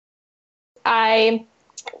I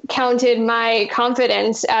counted my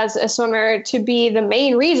confidence as a swimmer to be the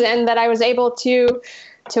main reason that I was able to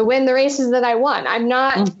win the races that I won. I'm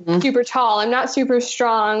not super tall. I'm not super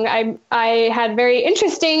strong. I had very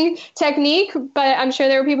interesting technique, but I'm sure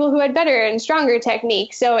there were people who had better and stronger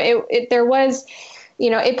technique. So there was,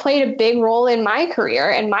 it played a big role in my career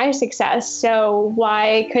and my success. So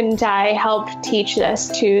why couldn't I help teach this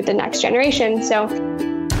to the next generation? So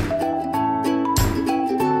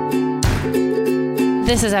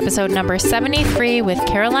this is episode number 73 with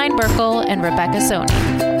Caroline Burkle and Rebecca Soni.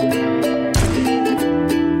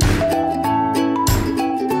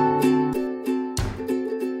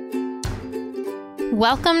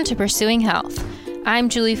 Welcome to Pursuing Health. I'm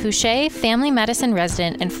Julie Fouché, family medicine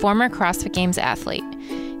resident and former CrossFit Games athlete.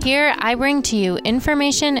 Here, I bring to you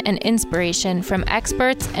information and inspiration from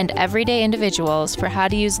experts and everyday individuals for how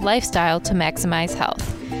to use lifestyle to maximize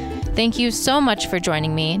health. Thank you so much for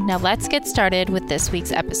joining me. Now let's get started with this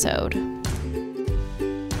week's episode.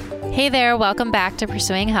 Hey there, welcome back to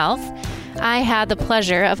Pursuing Health. I had the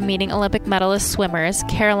pleasure of meeting Olympic medalist swimmers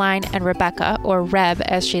Caroline and Rebecca, or Reb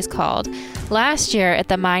as she's called, last year at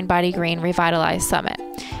the Mind Body Green Revitalize Summit.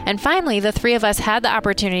 And finally, the three of us had the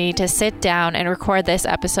opportunity to sit down and record this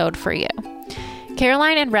episode for you.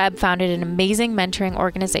 Caroline and Reb founded an amazing mentoring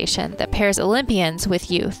organization that pairs Olympians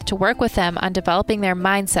with youth to work with them on developing their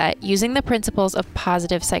mindset using the principles of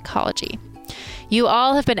positive psychology. You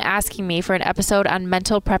all have been asking me for an episode on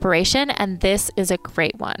mental preparation, and this is a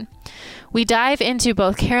great one. We dive into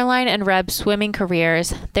both Caroline and Reb's swimming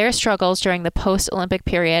careers, their struggles during the post-Olympic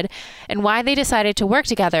period, and why they decided to work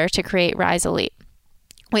together to create Rise Elite.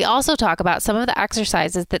 We also talk about some of the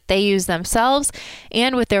exercises that they use themselves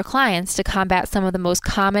and with their clients to combat some of the most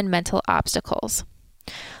common mental obstacles.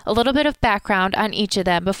 A little bit of background on each of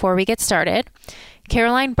them before we get started.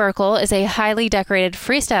 Caroline Burkle is a highly decorated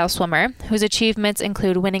freestyle swimmer whose achievements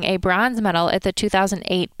include winning a bronze medal at the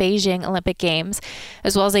 2008 Beijing Olympic Games,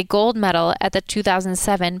 as well as a gold medal at the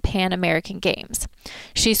 2007 Pan American Games.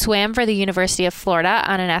 She swam for the University of Florida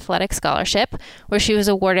on an athletic scholarship, where she was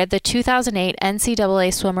awarded the 2008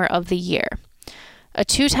 NCAA Swimmer of the Year. A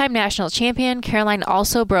two-time national champion, Caroline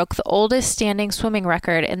also broke the oldest standing swimming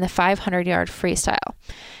record in the 500-yard freestyle.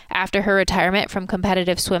 After her retirement from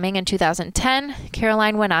competitive swimming in 2010,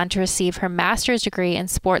 Caroline went on to receive her master's degree in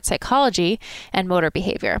sports psychology and motor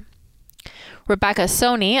behavior. Rebecca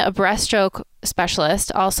Soni, a breaststroke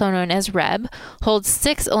specialist, also known as Reb, holds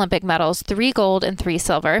 6 Olympic medals, 3 gold and 3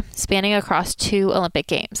 silver, spanning across 2 Olympic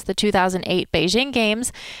Games, the 2008 Beijing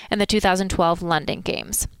Games and the 2012 London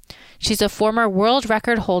Games. She's a former world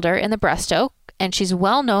record holder in the breaststroke, and she's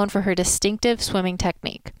well known for her distinctive swimming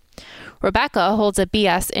technique. Rebecca holds a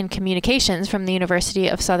BS in communications from the University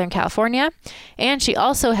of Southern California, and she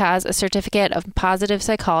also has a certificate of positive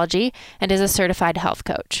psychology and is a certified health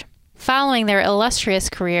coach. Following their illustrious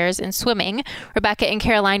careers in swimming, Rebecca and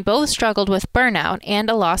Caroline both struggled with burnout and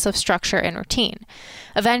a loss of structure and routine.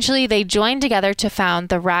 Eventually, they joined together to found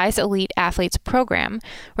the Rise Elite Athletes program,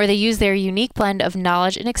 where they use their unique blend of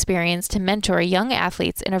knowledge and experience to mentor young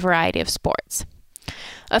athletes in a variety of sports.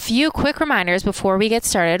 A few quick reminders before we get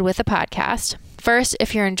started with the podcast. First,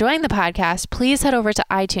 if you're enjoying the podcast, please head over to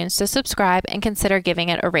iTunes to subscribe and consider giving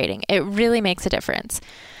it a rating. It really makes a difference.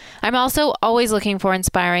 I'm also always looking for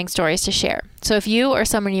inspiring stories to share. So if you or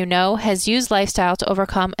someone you know has used lifestyle to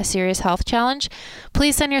overcome a serious health challenge,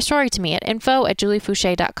 please send your story to me at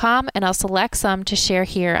info@juliefouché.com and I'll select some to share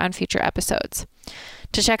here on future episodes.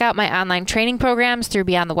 To check out my online training programs through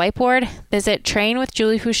Beyond the Whiteboard, visit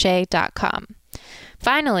trainwithjuliefouché.com.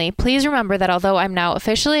 Finally, please remember that although I'm now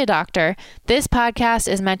officially a doctor, this podcast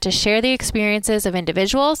is meant to share the experiences of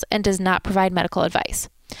individuals and does not provide medical advice.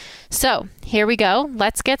 So, here we go.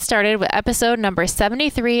 Let's get started with episode number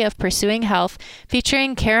 73 of Pursuing Health,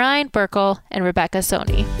 featuring Caroline Burkle and Rebecca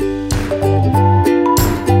Soni.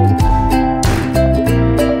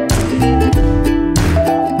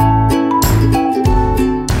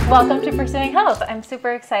 Welcome to Pursuing Health. I'm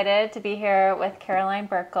super excited to be here with Caroline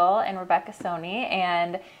Burkle and Rebecca Soni.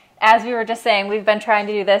 And as we were just saying, we've been trying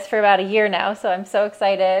to do this for about a year now, so I'm so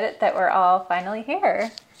excited that we're all finally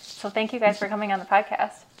here. So thank you guys for coming on the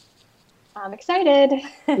podcast. I'm excited.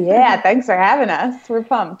 Yeah, thanks for having us. We're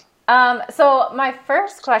pumped. So my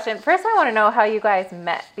first question, I want to know how you guys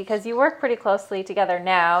met, because you work pretty closely together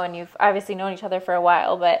now and you've obviously known each other for a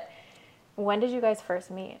while, but when did you guys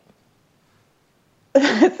first meet?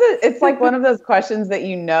 It's like one of those questions that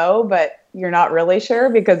you know, but you're not really sure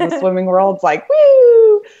because the swimming world's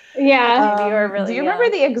woo. Yeah. Maybe you were really Do you young.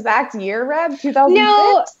 remember the exact year, Reb? 2006?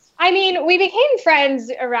 No, I mean, we became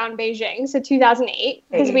friends around Beijing, so 2008,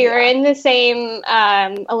 because we were in the same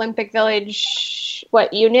Olympic Village,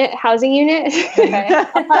 housing unit,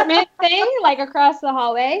 apartment thing, like across the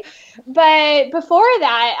hallway. But before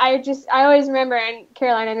that, I always remember, and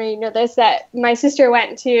Caroline, I know you know this, that my sister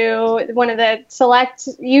went to one of the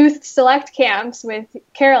youth select camps with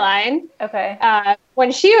Caroline. Okay.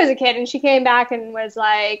 When she was a kid, and she came back and was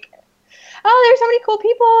like, oh, there's so many cool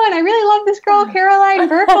people, and I really love this girl, Caroline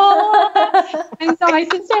Burkle. And so my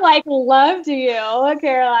sister, like, loved you,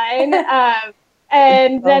 Caroline.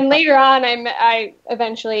 And then later on, I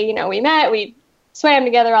eventually, you know, we met, we swam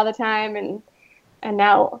together all the time, and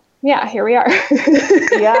now, yeah, here we are.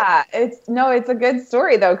 Yeah, it's a good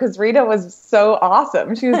story though, because Rita was so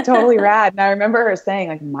awesome. She was totally rad. And I remember her saying,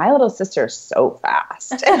 like, my little sister is so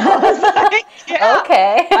fast. And I was like, yeah,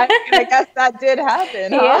 okay. I guess that did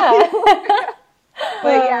happen. Yeah. Huh?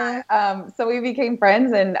 But yeah, so we became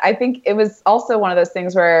friends, and I think it was also one of those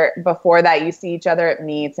things where before that you see each other at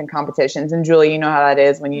meets and competitions. And Julie, you know how that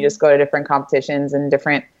is when you just go to different competitions and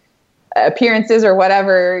different appearances or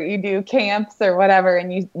whatever, you do camps or whatever,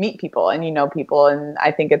 and you meet people and you know people, and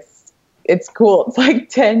I think it's cool. It's like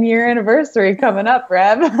 10-year anniversary coming up,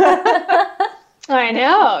 Reb. I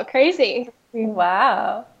know, crazy.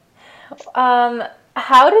 Wow.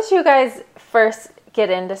 How did you guys first get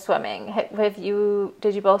into swimming? Did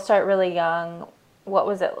you both start really young? What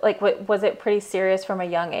was it like? Was it pretty serious from a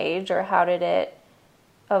young age, or how did it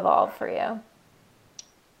evolve for you?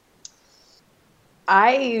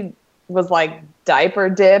 I was like diaper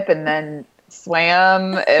dip, and then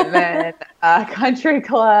swam, and then country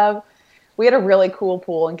club. We had a really cool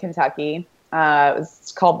pool in Kentucky. It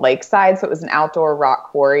was called Lakeside, so it was an outdoor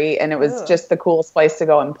rock quarry, and it was just the coolest place to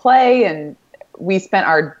go and play. And we spent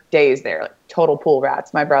our days there, like total pool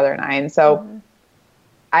rats, my brother and I. And so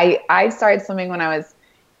I started swimming when I was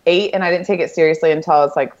 8, and I didn't take it seriously until I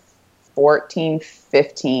was like 14,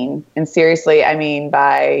 15. And seriously, I mean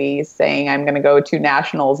by saying I'm going to go to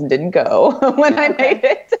nationals and didn't go when I made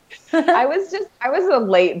it. I was a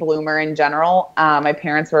late bloomer in general. My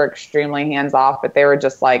parents were extremely hands off, but they were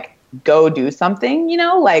just like, go do something, you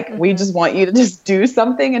know, like we just want you to just do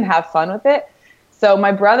something and have fun with it. So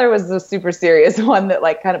my brother was the super serious one that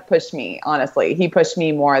like kind of pushed me, honestly. He pushed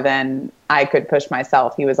me more than I could push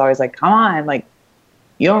myself. He was always like, come on, like,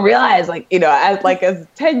 you don't realize, like, you know, as a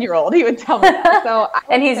 10-year-old, he would tell me that. So,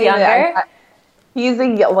 and he's younger? He's a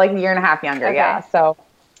year and a half younger, okay. Yeah. So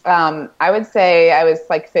I would say I was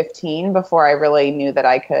like 15 before I really knew that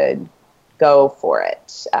I could go for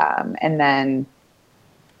it. And then,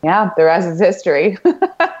 yeah, the rest is history.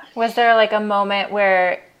 Was there like a moment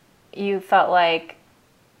where you felt like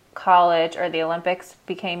college or the Olympics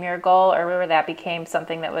became your goal, or where that became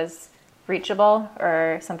something that was reachable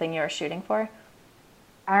or something you were shooting for?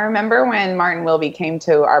 I remember when Martin Wilby came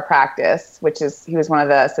to our practice, he was one of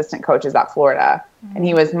the assistant coaches at Florida, and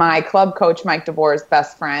he was my club coach, Mike DeBoer's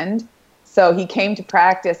best friend. So he came to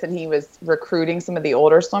practice and he was recruiting some of the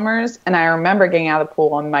older swimmers. And I remember getting out of the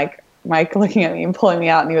pool and Mike looking at me and pulling me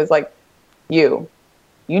out, and he was like, you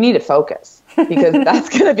need to focus, because that's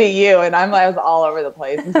going to be you. And I was all over the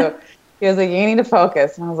place. And so he was like, you need to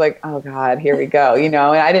focus. And I was like, oh God, here we go. You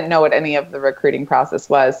know, and I didn't know what any of the recruiting process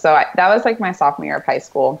was. So that was like my sophomore year of high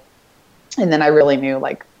school. And then I really knew,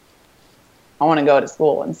 like, I want to go to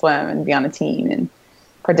school and swim and be on a team and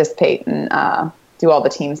participate and do all the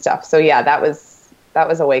team stuff. So yeah, that was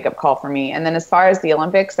a wake up call for me. And then as far as the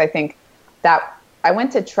Olympics, I think that I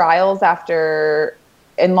went to trials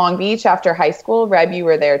in Long Beach after high school. Reb, you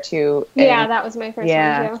were there too. Yeah, that was my first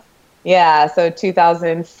one too. Yeah, so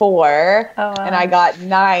 2004, oh, wow. And I got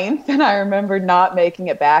 9th, and I remember not making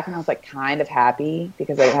it back, and I was like kind of happy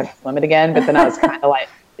because I had to swim it again, but then I was kind of like,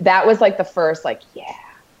 that was like the first, like, yeah,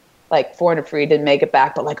 like 400 free, didn't make it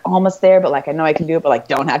back, but like almost there, but like I know I can do it, but like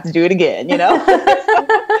don't have to do it again, you know? So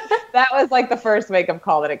that was like the first wake-up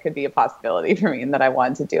call that it could be a possibility for me and that I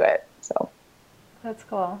wanted to do it, so. That's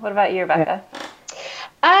cool. What about you, Rebecca? Yeah.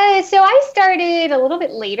 So I started a little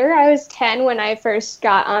bit later. I was 10 when I first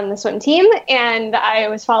got on the swim team, and I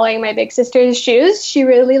was following my big sister's shoes. She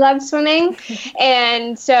really loved swimming.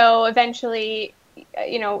 And so eventually,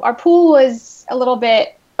 you know, our pool was a little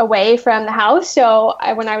bit away from the house. So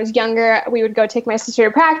when I was younger, we would go take my sister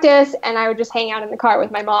to practice, and I would just hang out in the car with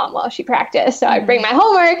my mom while she practiced. So I'd bring my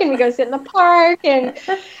homework and we'd go sit in the park, and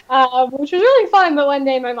which was really fun. But one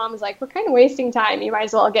day my mom was like, we're kind of wasting time. You might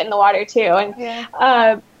as well get in the water too. And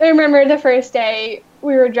I remember the first day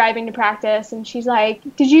we were driving to practice, and she's like,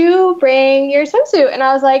 "Did you bring your swimsuit?" And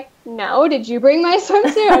I was like, "No." "Did you bring my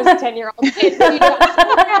swimsuit?" I was a 10-year-old kid.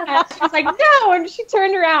 She was like, "No," and she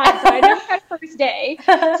turned around. So I never had first day.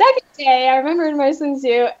 Second day, I remember in my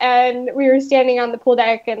swimsuit, and we were standing on the pool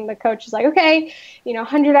deck, and the coach was like, "Okay,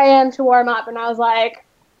 100 IM to warm up," and I was like,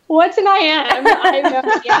 "What's an IM?" I have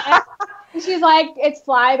no idea. And she's like, "It's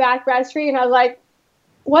fly, back, breaststroke," and I was like,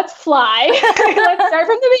 "What's fly?" Let's start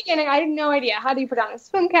from the beginning. I had no idea. How do you put on a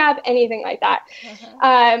swim cap? Anything like that.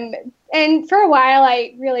 And for a while,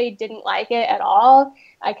 I really didn't like it at all.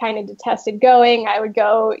 I kind of detested going. I would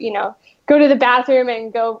go to the bathroom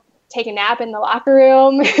and go take a nap in the locker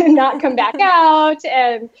room and not come back out.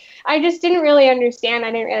 And I just didn't really understand.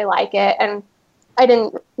 I didn't really like it. And I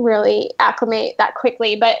didn't really acclimate that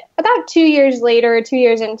quickly. But about 2 years later, 2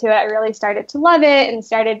 years into it, I really started to love it and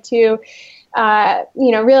started to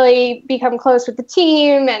really become close with the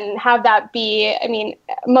team and have that be,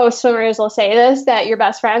 most swimmers will say this, that your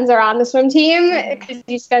best friends are on the swim team because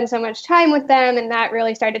you spend so much time with them, and that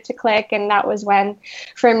really started to click. And that was when,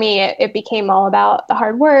 for me, it became all about the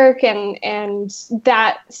hard work and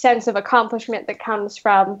that sense of accomplishment that comes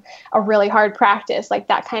from a really hard practice. Like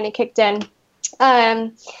that kind of kicked in.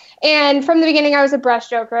 And from the beginning, I was a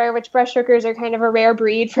breaststroker, which breaststrokers are kind of a rare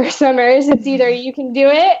breed for swimmers. It's either you can do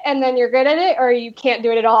it and then you're good at it, or you can't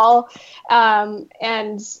do it at all.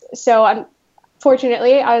 And so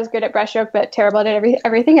unfortunately, I was good at breaststroke, but terrible at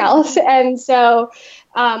everything else. And so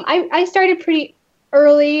I started pretty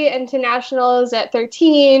early into nationals at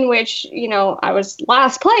 13, which, I was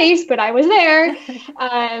last place, but I was there.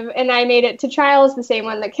 And I made it to trials, the same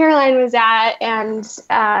one that Caroline was at. And,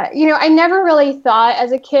 I never really thought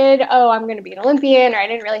as a kid, oh, I'm going to be an Olympian, or I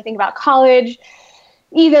didn't really think about college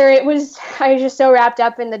either. I was just so wrapped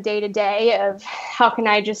up in the day-to-day of how can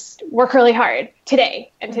I just work really hard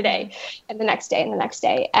today and today and the next day and the next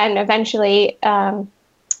day. And eventually,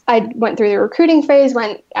 I went through the recruiting phase,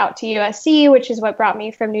 went out to USC, which is what brought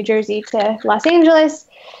me from New Jersey to Los Angeles.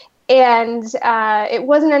 And it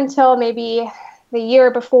wasn't until maybe the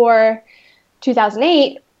year before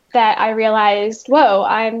 2008 that I realized, whoa,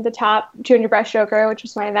 I'm the top 200 breaststroker, which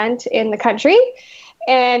was my event, in the country.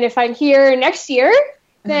 And if I'm here next year,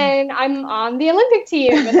 then I'm on the Olympic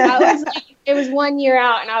team. And that was it was 1 year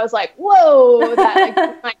out, and I was like, whoa, that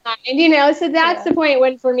blew my mind, so that's the point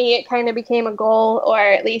when, for me, it kind of became a goal, or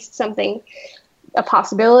at least a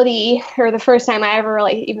possibility, or the first time I ever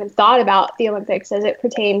really even thought about the Olympics as it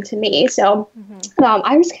pertained to me. So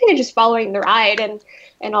I was kind of just following the ride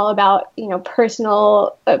and all about,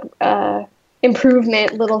 personal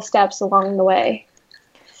improvement, little steps along the way.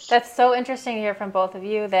 That's so interesting to hear from both of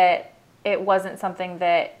you that it wasn't something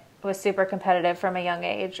that was super competitive from a young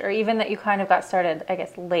age, or even that you kind of got started, I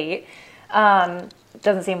guess, late.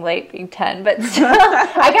 Doesn't seem late being 10, but still,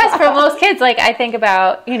 I guess for most kids, like I think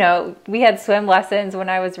about, we had swim lessons when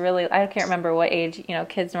I was I can't remember what age,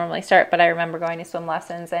 kids normally start, but I remember going to swim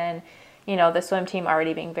lessons and, the swim team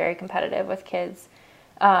already being very competitive with kids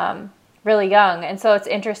really young. And so it's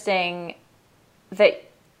interesting that,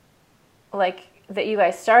 that you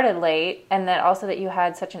guys started late, and then also that you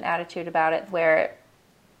had such an attitude about it where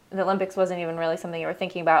the Olympics wasn't even really something you were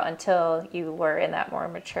thinking about until you were in that more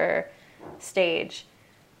mature stage,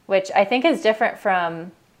 which I think is different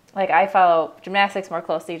from, I follow gymnastics more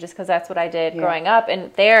closely just because that's what I did growing up.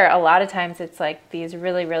 And there, a lot of times it's like these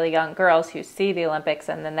really, really young girls who see the Olympics,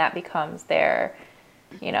 and then that becomes their,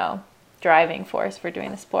 driving force for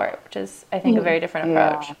doing the sport, which is, I think, a very different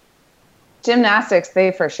approach. Gymnastics,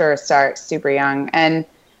 they for sure start super young. And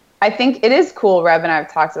I think it is cool. Reb and I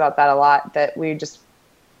have talked about that a lot, that we just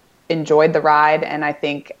enjoyed the ride. And I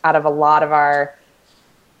think out of a lot of our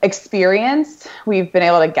experience, we've been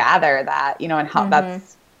able to gather that, and how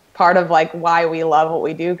that's part of why we love what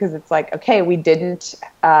we do. Cause it's okay, we didn't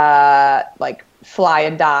fly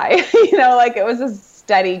and die, it was a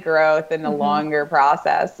steady growth and a longer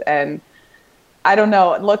process. And I don't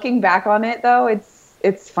know, looking back on it though,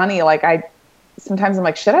 it's funny. Sometimes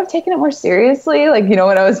I'm should I have taken it more seriously? When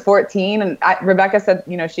I was 14 and Rebecca said,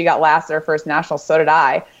 she got last at her first national. So did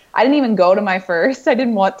I. I didn't even go to my first. I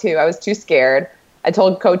didn't want to. I was too scared. I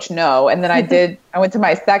told coach no. And then I went to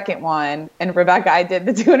my second one, and Rebecca, I did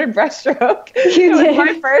the 200 breaststroke. It was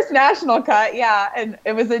my first national cut. Yeah. And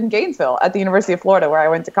it was in Gainesville at the University of Florida, where I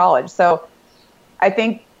went to college. So I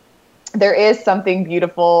think there is something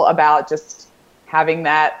beautiful about just having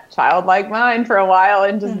that childlike mind for a while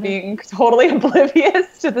and just being totally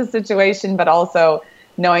oblivious to the situation, but also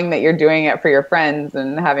knowing that you're doing it for your friends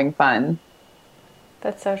and having fun.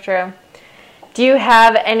 That's so true. Do you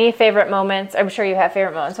have any favorite moments? I'm sure you have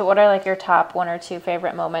favorite moments, but what are your top one or two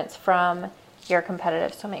favorite moments from your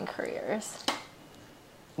competitive swimming careers?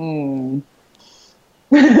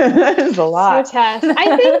 There's a lot. So tough.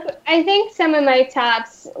 I think some of my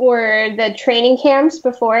tops were the training camps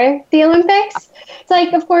before the Olympics. It's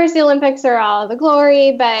like, of course, the Olympics are all the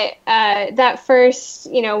glory, but that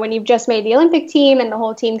first, when you've just made the Olympic team and the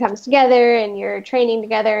whole team comes together and you're training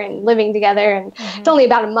together and living together, and it's only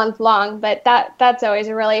about a month long, but that's always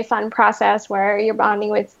a really fun process where you're bonding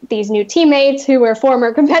with these new teammates who were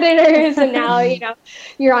former competitors, and now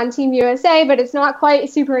you're on Team USA, but it's not quite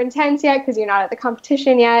super intense yet because you're not at the competition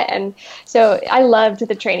yet. And so I loved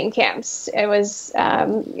the training camps. It was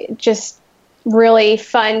just really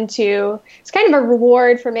fun it's kind of a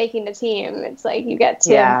reward for making the team. It's like you get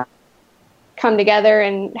to come together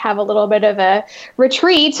and have a little bit of a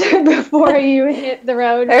retreat before you hit the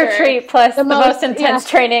road. A retreat plus the most intense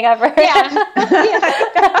training ever. Yeah.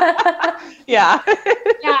 Yeah.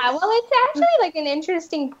 Yeah. Well, it's actually like an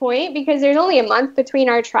interesting point because there's only a month between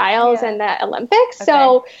our trials and the Olympics. Okay.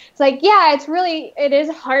 So it's like, it is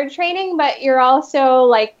hard training, but you're also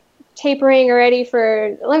like tapering already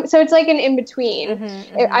for, so it's like an in-between.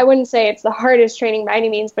 I wouldn't say it's the hardest training by any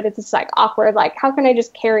means, but it's just like awkward, like how can I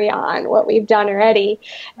just carry on what we've done already?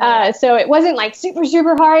 So it wasn't like super,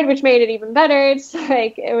 super hard, which made it even better. It's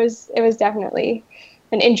like, it was definitely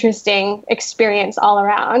an interesting experience all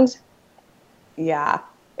around. Yeah.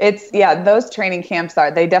 Those training camps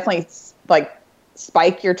they definitely like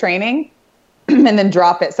spike your training and then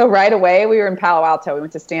drop it. So right away we were in Palo Alto, we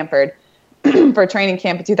went to Stanford for training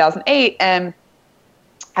camp in 2008. And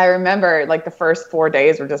I remember like the first 4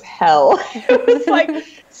 days were just hell. It was like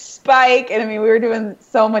spike. And I mean, we were doing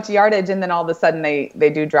so much yardage, and then all of a sudden they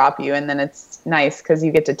do drop you. And then it's nice because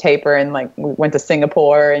you get to taper, and like we went to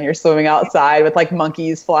Singapore and you're swimming outside with like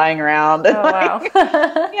monkeys flying around. Oh, wow.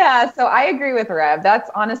 Yeah. So I agree with Rev. That's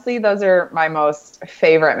honestly, those are my most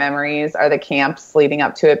favorite memories are the camps leading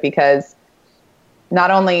up to it, because not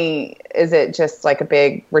only is it just like a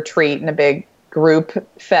big retreat and a big group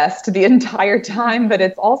fest the entire time, but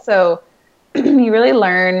it's also, you really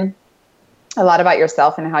learn a lot about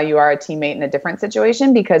yourself and how you are a teammate in a different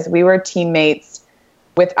situation, because we were teammates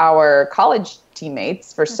with our college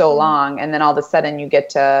teammates for so long. And then all of a sudden you get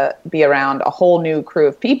to be around a whole new crew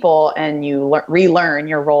of people, and you relearn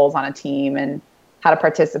your roles on a team and how to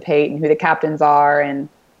participate and who the captains are. And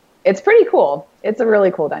it's pretty cool. It's a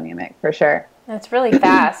really cool dynamic for sure. It's really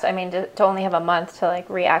fast. I mean, to only have a month to like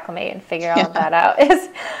reacclimate and figure all of that out is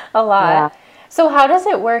a lot. Yeah. So how does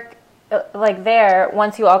it work? Like there,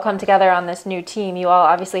 once you all come together on this new team, you all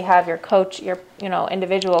obviously have your coach, your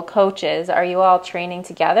individual coaches. Are you all training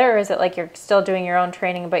together, or is it like you're still doing your own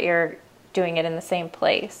training, but you're doing it in the same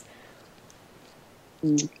place?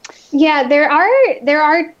 Yeah, there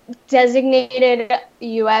are designated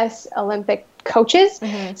U.S. Olympic coaches.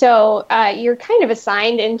 So you're kind of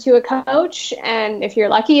assigned into a coach, and if you're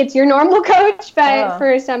lucky, it's your normal coach. But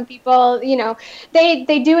for some people,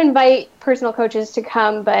 they do invite personal coaches to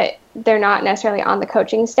come, but they're not necessarily on the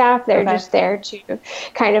coaching staff. They're just there to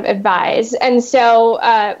kind of advise. And so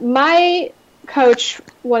my coach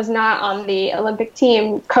was not on the Olympic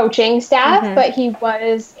team coaching staff, but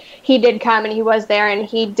he did come, and he was there, and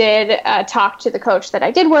he did talk to the coach that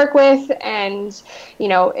I did work with. And,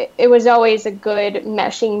 it was always a good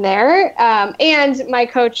meshing there. And my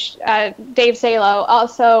coach, Dave Salo,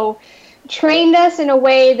 also trained us in a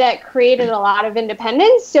way that created a lot of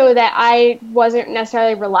independence, so that I wasn't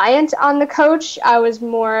necessarily reliant on the coach. I was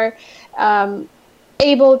more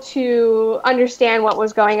able to understand what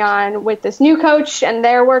was going on with this new coach and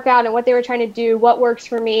their workout and what they were trying to do, what works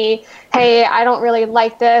for me. Hey, I don't really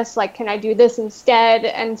like this. Like, can I do this instead?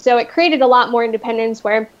 And so it created a lot more independence,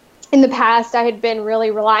 where in the past I had been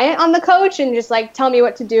really reliant on the coach and just like, tell me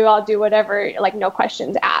what to do, I'll do whatever, like no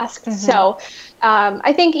questions asked. So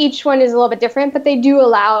I think each one is a little bit different, but they do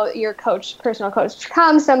allow your personal coach to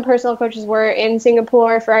come. Some personal coaches were in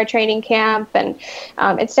Singapore for our training camp, and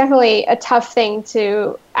it's definitely a tough thing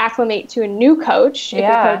to acclimate to a new coach if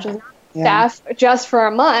your coach is not staff just for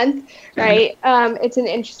a month, right? It's an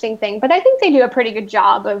interesting thing, but I think they do a pretty good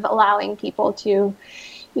job of allowing people to,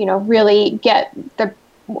 really get the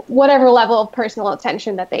whatever level of personal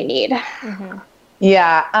attention that they need.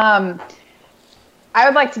 Yeah. I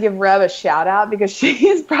would like to give Rev a shout out, because she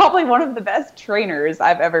is probably one of the best trainers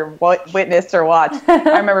I've ever witnessed or watched.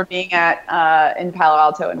 I remember being in Palo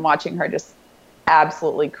Alto and watching her just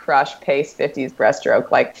absolutely crush Pace 50's breaststroke.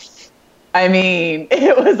 Like, I mean,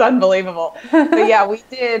 it was unbelievable. But yeah, we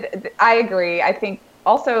did. I agree. I think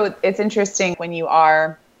also it's interesting when you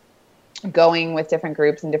are going with different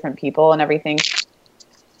groups and different people and everything.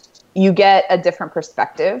 you get a different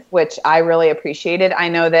perspective, which I really appreciated. I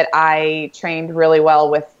know that I trained really well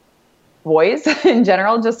with boys in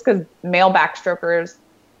general, just because male backstrokers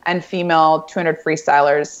and female 200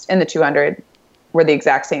 freestylers in the 200 were the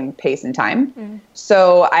exact same pace and time.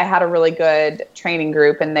 So I had a really good training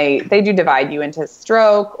group, and they do divide you into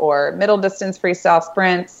stroke or middle distance freestyle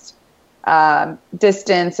sprints,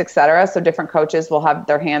 distance, etc. So different coaches will have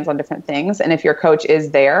their hands on different things. And if your coach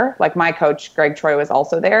is there, like my coach, Greg Troy, was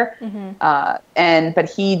also there. But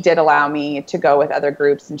he did allow me to go with other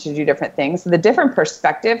groups and to do different things. So the different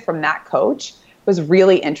perspective from that coach was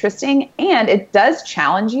really interesting. And it does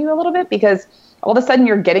challenge you a little bit, because all of a sudden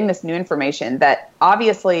you're getting this new information that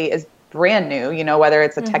obviously is brand new, you know, whether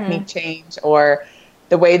it's a technique change or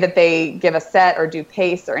the way that they give a set or do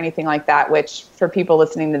pace or anything like that, which for people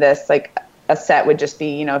listening to this, like a set would just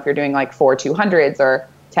be, you know, if you're doing like 4 200s or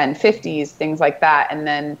 10 50s, things like that. And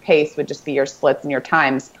then pace would just be your splits and your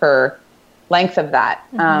times per length of that.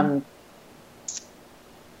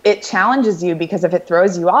 It challenges you, because if it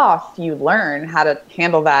throws you off, you learn how to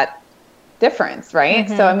handle that difference, right?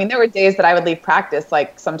 So, I mean, there were days that I would leave practice,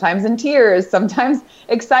 like sometimes in tears, sometimes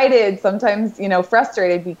excited, sometimes, you know,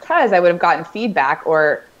 frustrated, because I would have gotten feedback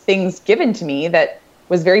or things given to me that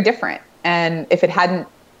was very different. And if it hadn't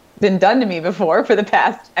been done to me before for the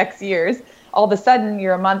past X years, all of a sudden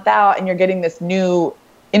you're a month out and you're getting this new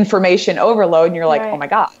information overload, and you're like, oh my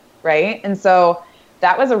God, right? And so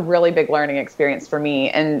that was a really big learning experience for me,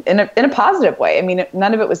 and in a positive way. I mean,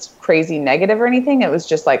 none of it was crazy negative or anything. It was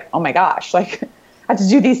just like, oh my gosh, like I have to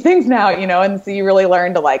do these things now, you know? And so you really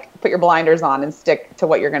learn to like put your blinders on and stick to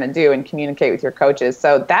what you're going to do and communicate with your coaches.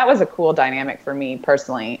 So that was a cool dynamic for me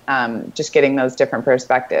personally, just getting those different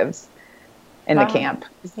perspectives in the camp.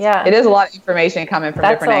 Yeah. It is a lot of information coming from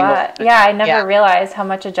different angles. Yeah, I never realized how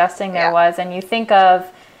much adjusting there was. And you think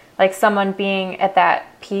of like someone being at that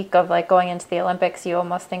peak of like going into the Olympics, you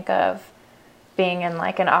almost think of being in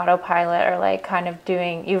like an autopilot, or like kind of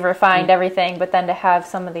doing, you've refined everything, but then to have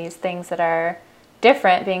some of these things that are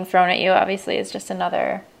different being thrown at you obviously is just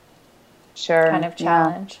another kind of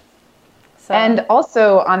challenge. So. And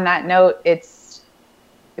also on that note, it's,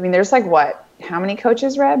 I mean, there's like how many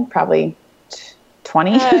coaches, Reb? Probably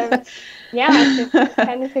 20? 10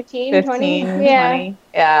 to 15, 20. Yeah. 20.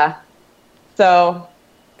 Yeah. So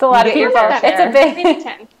it's a lot of people. It's a big. Maybe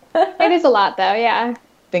 10. It is a lot, though. Yeah.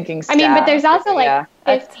 Thinking. I mean, but there's also like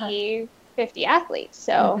 50 athletes.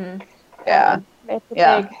 So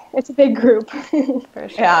it's a big group. For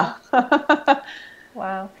sure. Yeah.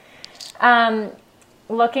 Wow.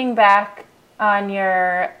 Looking back on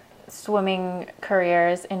your swimming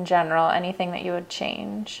careers in general, anything that you would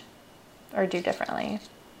change or do differently?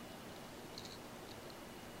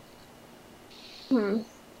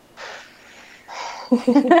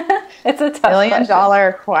 It's a tough $1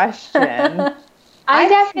 million question. I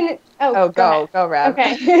definitely. Go, Reb.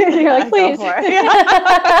 Okay, you're like, please. Go for it.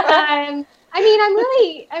 I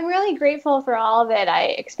mean, I'm really grateful for all that I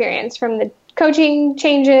experienced, from the coaching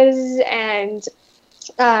changes, and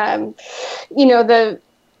you know,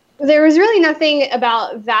 there was really nothing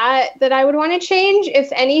about that I would want to change. If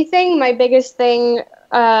anything, my biggest thing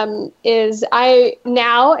is I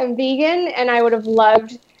now am vegan, and I would have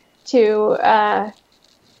loved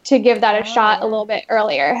to give that a shot a little bit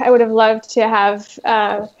earlier. I would have loved to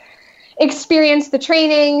have experienced the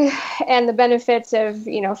training and the benefits of,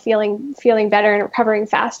 you know, feeling better and recovering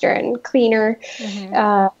faster and cleaner.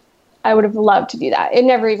 I would have loved to do that. It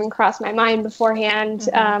never even crossed my mind beforehand.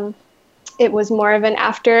 It was more of an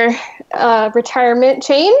after retirement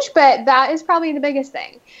change, but that is probably the biggest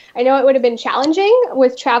thing. I know it would have been challenging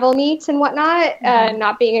with travel meets and whatnot,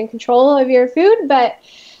 not being in control of your food, but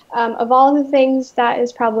of all the things, that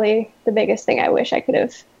is probably the biggest thing I wish I could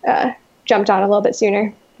have jumped on a little bit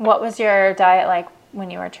sooner. What was your diet like when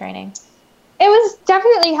you were training? It was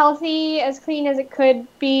definitely healthy, as clean as it could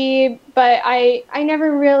be, but I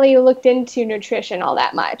never really looked into nutrition all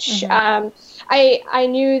that much. I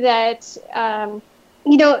knew that,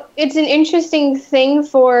 you know, it's an interesting thing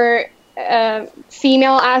for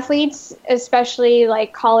female athletes, especially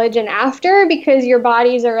like college and after, because your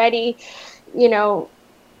body's already, you know,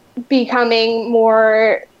 becoming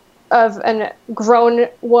more of a grown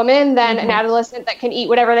woman than an adolescent that can eat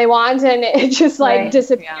whatever they want, and it just like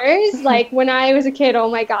disappears. Like when I was a kid, oh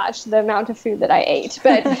my gosh, the amount of food that I ate.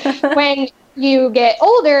 But when you get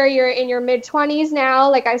older, you're in your mid-20s now.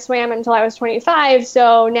 Like I swam until I was 25,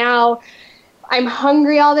 so now I'm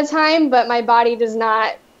hungry all the time, but my body does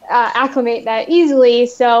not acclimate that easily.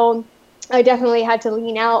 So I definitely had to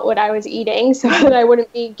lean out what I was eating so that I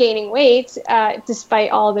wouldn't be gaining weight,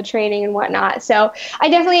 despite all the training and whatnot. So I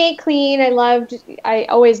definitely ate clean. I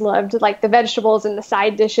always loved like the vegetables and the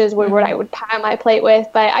side dishes were what I would pile my plate with.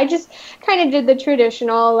 But I just kind of did the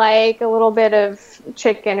traditional, like a little bit of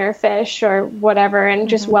chicken or fish or whatever, and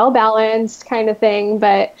just well-balanced kind of thing.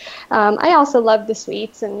 But I also love the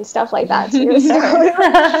sweets and stuff like that too. So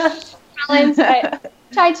balance, but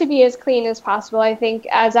tried to be as clean as possible. I think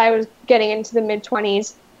as I was getting into the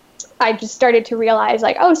mid-20s, I just started to realize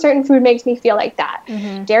like, oh, certain food makes me feel like that.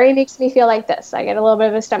 Dairy makes me feel like this. I get a little bit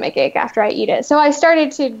of a stomach ache after I eat it. So I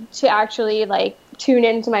started to actually like tune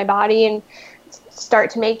into my body and start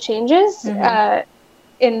to make changes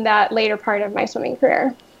in that later part of my swimming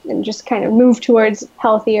career, and just kind of move towards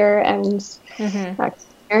healthier and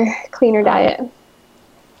cleaner diet.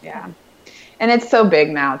 Yeah. And it's so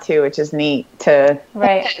big now too, which is neat to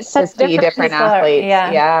see different athletes.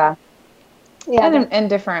 Yeah. And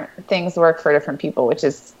different things work for different people, which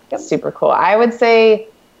is super cool. I would say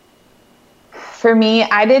for me,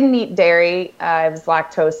 I didn't eat dairy. I was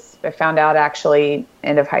lactose. I found out actually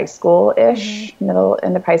end of high school-ish,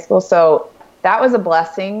 end of high school. So that was a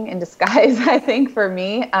blessing in disguise, I think, for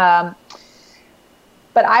me. But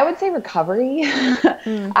I would say recovery.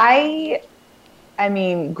 I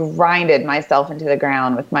mean, grinded myself into the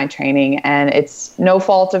ground with my training, and it's no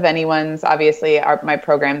fault of anyone's. Obviously, my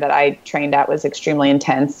program that I trained at was extremely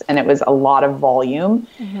intense, and it was a lot of volume,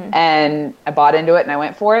 and I bought into it and I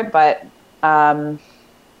went for it. But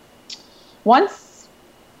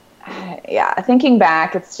thinking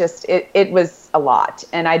back, it's just, it was a lot,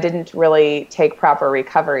 and I didn't really take proper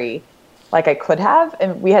recovery like I could have.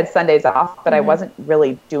 And we had Sundays off, but I wasn't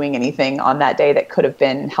really doing anything on that day that could have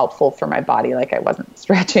been helpful for my body. Like I wasn't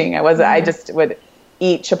stretching. I just would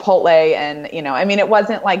eat Chipotle and, it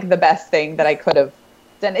wasn't like the best thing that I could have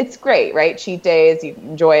done. It's great, right? Cheat days, you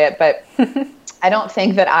enjoy it, but I don't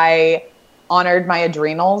think that I honored my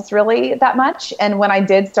adrenals really that much. And when I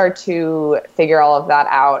did start to figure all of that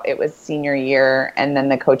out, it was senior year. And then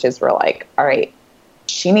the coaches were like, all right,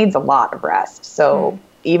 she needs a lot of rest. So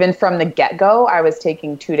even from the get-go, I was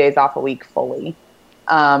taking 2 days off a week fully.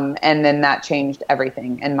 And then that changed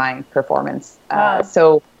everything in my performance.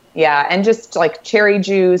 So yeah, and just like cherry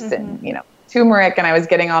juice and, turmeric, and I was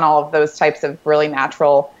getting on all of those types of really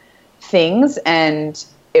natural things. And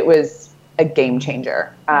it was a game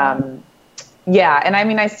changer. Yeah. And I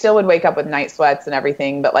mean, I still would wake up with night sweats and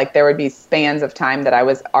everything, but like there would be spans of time that I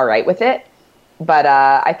was all right with it. But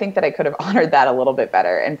I think that I could have honored that a little bit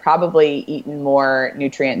better and probably eaten more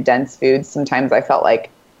nutrient dense foods. Sometimes I felt like,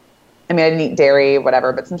 I didn't eat dairy,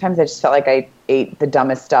 whatever, but sometimes I just felt like I ate the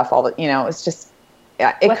dumbest stuff. It was just,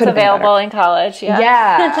 it could have been available in college.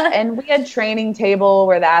 Yeah. And we had training table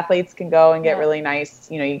where the athletes can go and get really nice,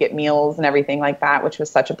 you get meals and everything like that, which was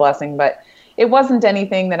such a blessing, but it wasn't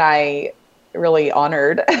anything that I really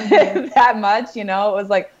honored that much. It was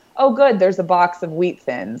like, oh, good, there's a box of wheat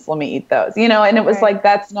thins. Let me eat those, and it was like,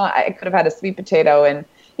 that's not, I could have had a sweet potato, and,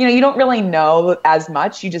 you don't really know as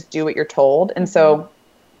much. You just do what you're told. And so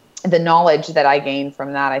the knowledge that I gained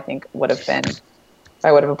from that, I think would have been, if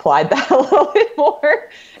I would have applied that a little bit more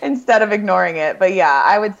instead of ignoring it. But yeah,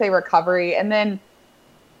 I would say recovery. And then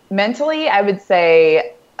mentally, I would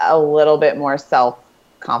say a little bit more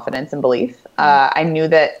self-confidence and belief. I knew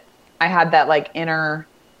that I had that like inner,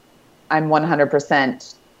 I'm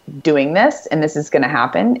 100% doing this and this is going to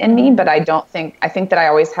happen in me. But I think that I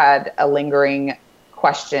always had a lingering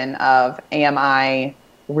question of, am I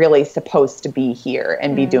really supposed to be here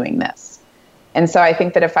and be doing this? And so I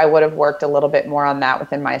think that if I would have worked a little bit more on that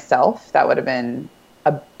within myself, that would have been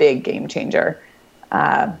a big game changer.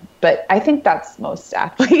 But I think that's most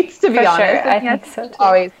athletes, to be honest. Sure. I think so too.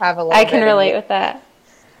 Always have a little I can relate with that.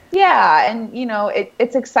 Yeah. And,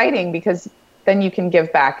 it's exciting because then you can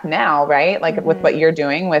give back now, right? Like with what you're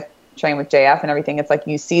doing with Train with JF and everything, it's like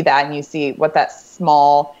you see that and you see what that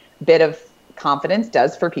small bit of confidence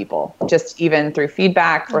does for people, just even through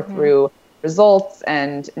feedback or through results.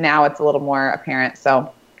 And now it's a little more apparent.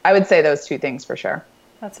 So I would say those two things for sure.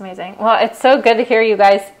 That's amazing. Well, it's so good to hear you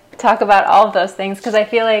guys talk about all of those things, because I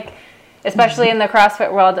feel like, especially in the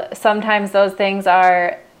CrossFit world, sometimes those things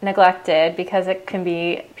are neglected because it can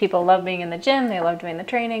be, people love being in the gym, they love doing the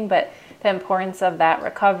training, but the importance of that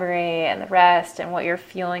recovery and the rest and what you're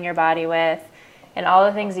fueling your body with and all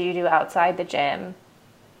the things that you do outside the gym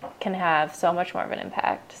can have so much more of an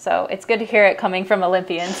impact. So it's good to hear it coming from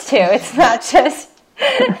Olympians too. It's not just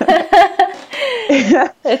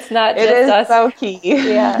it's not just it is us. So key.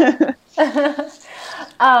 Yeah.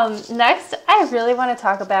 Next, I really want to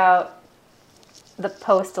talk about the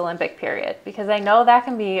post-Olympic period? Because I know that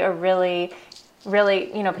can be a really,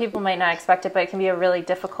 really, you know, people might not expect it, but it can be a really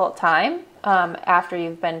difficult time after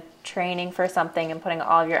you've been training for something and putting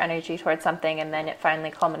all of your energy towards something, and then it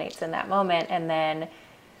finally culminates in that moment, and then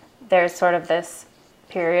there's sort of this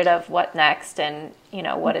period of what next, and, you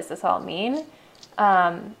know, what does this all mean?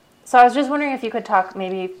 So I was just wondering if you could talk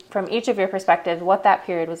maybe from each of your perspectives what that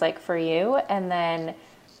period was like for you, and then,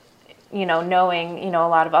 you know, knowing, you know, a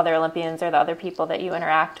lot of other Olympians or the other people that you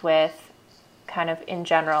interact with, kind of in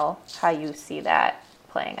general, how you see that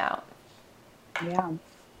playing out. Yeah.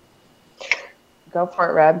 Go for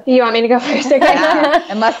it, Reb. You want me to go first? Okay. Yeah.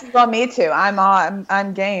 Unless you want me to.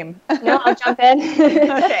 I'm game. No, I'll jump in.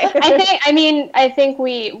 Okay. I think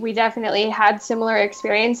we definitely had similar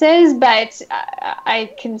experiences, but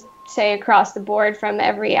I can say across the board from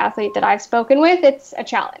every athlete that I've spoken with, it's a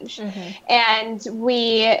challenge. And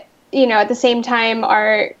we, you know, at the same time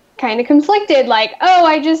are kind of conflicted, like, oh,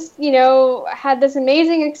 I just, you know, had this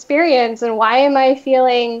amazing experience, and why am I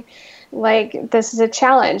feeling like this is a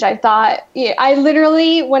challenge? I thought, I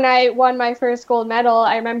literally, when I won my first gold medal,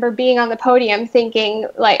 I remember being on the podium thinking,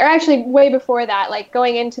 like, or actually way before that, like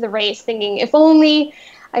going into the race thinking, if only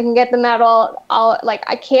I can get the medal,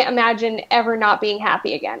 I can't imagine ever not being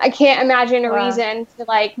happy again. I can't imagine a reason to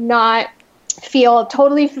like not feel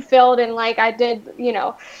totally fulfilled and like I did, you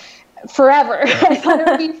know, forever. I thought it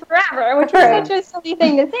would be forever, which was such a silly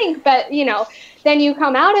thing to think. But, you know, then you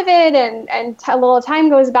come out of it and a little time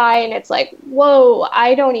goes by and it's like, whoa,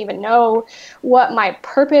 I don't even know what my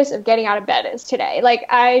purpose of getting out of bed is today. Like,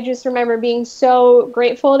 I just remember being so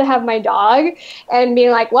grateful to have my dog and being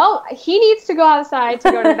like, well, he needs to go outside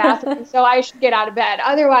to go to the bathroom, so I should get out of bed.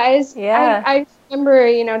 Otherwise, I remember,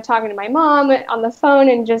 you know, talking to my mom on the phone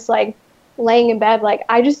and just like laying in bed, like,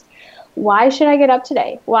 why should I get up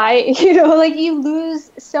today? Why, you know, like you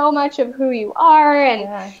lose so much of who you are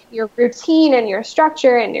and your routine and your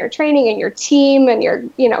structure and your training and your team and your,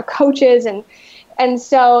 you know, coaches. And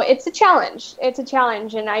so it's a challenge. It's a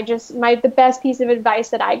challenge. And the best piece of advice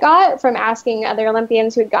that I got from asking other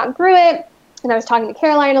Olympians who had gone through it, and I was talking to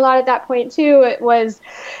Caroline a lot at that point too, it was,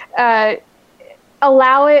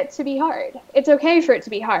 allow it to be hard. It's okay for it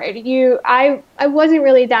to be hard. I wasn't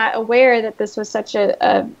really that aware that this was such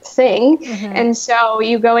a thing. And so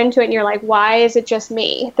you go into it and you're like, why is it just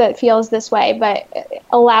me that feels this way? But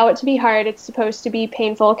allow it to be hard. It's supposed to be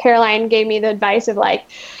painful. Caroline gave me the advice of like,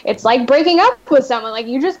 it's like breaking up with someone. Like,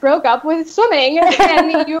 you just broke up with swimming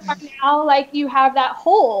and you are now like, you have that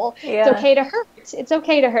hole. It's okay to hurt. It's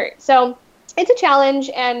okay to hurt. So it's a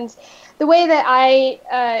challenge. And the way that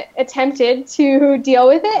I attempted to deal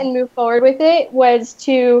with it and move forward with it was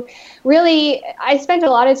to really, I spent a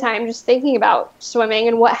lot of time just thinking about swimming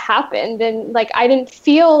and what happened. And like, I didn't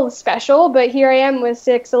feel special, but here I am with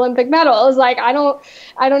 6 Olympic medals. Like, I don't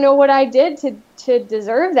know what I did to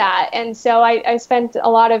deserve that. And so I spent a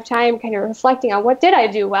lot of time kind of reflecting on what did I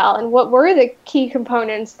do well and what were the key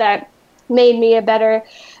components that made me a better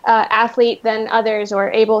athlete than others, or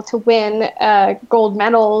able to win gold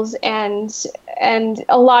medals. And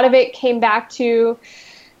a lot of it came back to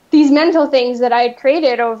these mental things that I had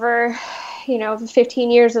created over, you know, the 15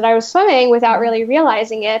 years that I was swimming without really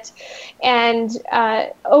realizing it. And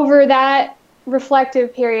over that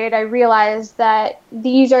reflective period, I realized that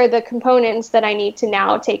these are the components that I need to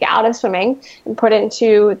now take out of swimming and put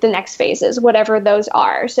into the next phases, whatever those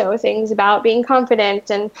are. So things about being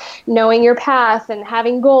confident and knowing your path and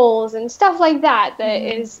having goals and stuff like that, that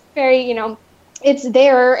is very, you know, it's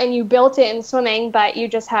there and you built it in swimming, but you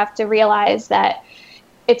just have to realize that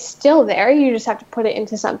it's still there. You just have to put it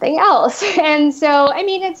into something else. And so, I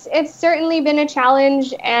mean, it's certainly been a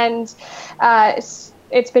challenge, and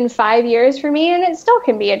it's been 5 years for me, and it still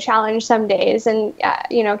can be a challenge some days. And,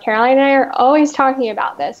 you know, Caroline and I are always talking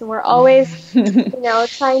about this, and we're always, you know,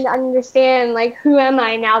 trying to understand, like, who am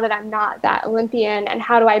I now that I'm not that Olympian, and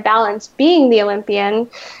how do I balance being the Olympian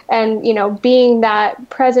and, you know, being that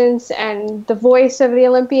presence and the voice of the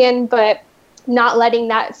Olympian, but not letting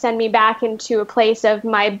that send me back into a place of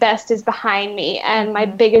my best is behind me and my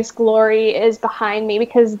biggest glory is behind me,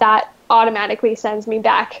 because that automatically sends me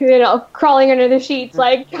back, you know, crawling under the sheets,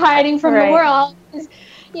 like hiding from the world.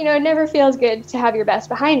 You know, it never feels good to have your best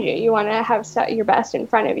behind you. You want to have your best in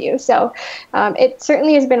front of you. So it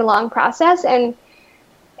certainly has been a long process. And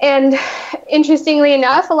interestingly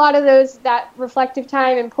enough, a lot of that reflective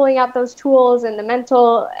time and pulling out those tools and the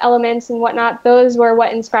mental elements and whatnot, those were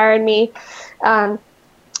what inspired me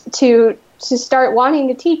to start wanting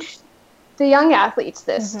to teach the young athletes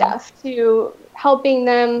this stuff, to helping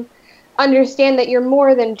them understand that you're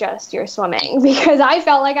more than just your swimming, because I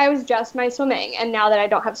felt like I was just my swimming. And now that I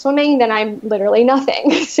don't have swimming, then I'm literally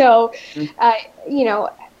nothing. So, you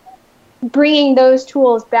know, bringing those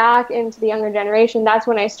tools back into the younger generation, that's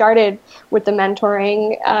when I started with the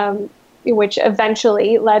mentoring, which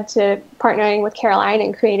eventually led to partnering with Caroline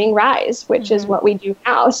and creating Rise, which is what we do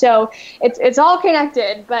now. So it's all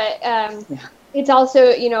connected, but it's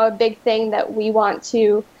also, you know, a big thing that we want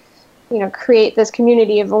to, you know, create this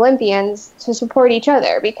community of Olympians to support each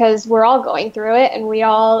other, because we're all going through it, and we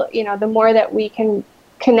all, you know, the more that we can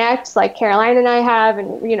connect, like Caroline and I have,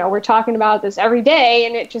 and, you know, we're talking about this every day,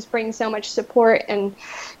 and it just brings so much support and,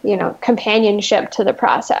 you know, companionship to the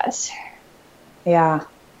process. Yeah.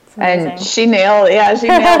 And she nailed it.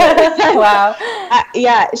 Wow.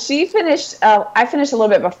 She finished, I finished a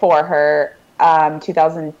little bit before her,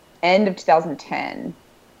 end of 2010.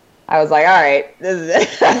 I was like, all right, this is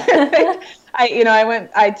it.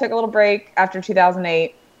 I took a little break after 2008.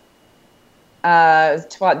 It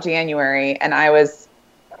was about January, and I was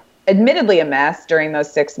admittedly a mess during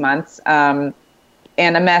those 6 months. And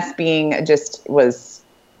a mess being just was,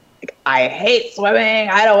 like, I hate swimming.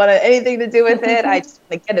 I don't want anything to do with it. I just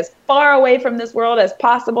want to get as far away from this world as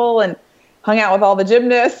possible, and hung out with all the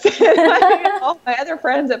gymnasts and all my other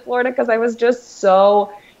friends at Florida, because I was just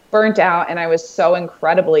so burnt out, and I was so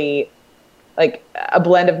incredibly, like, a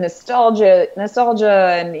blend of nostalgia,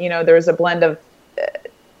 and, you know, there was a blend of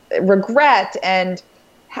regret and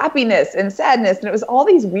happiness and sadness, and it was all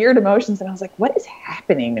these weird emotions, and I was like, what is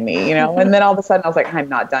happening to me, you know? And then all of a sudden I was like, I'm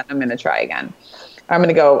not done. I'm going to try again. I'm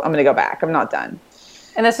going to go back. I'm not done.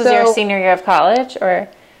 And this was your senior year of college, or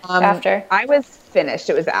after? I was finished.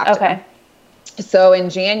 It was after. Okay. So in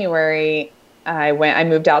January, I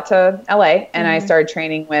moved out to LA, and I started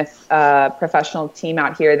training with a professional team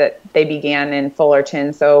out here that they began in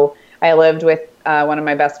Fullerton. So I lived with one of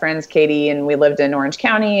my best friends, Katie, and we lived in Orange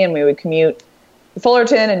County, and we would commute to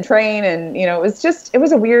Fullerton and train. And, you know, it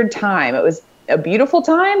was a weird time. It was a beautiful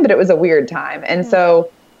time, but it was a weird time. And so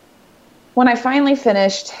when I finally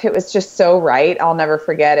finished, it was just so right. I'll never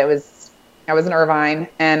forget. I was in Irvine,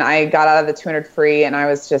 and I got out of the 200 free, and I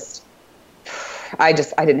was just, I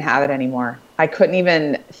didn't have it anymore. I couldn't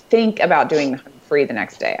even think about doing the 100 free the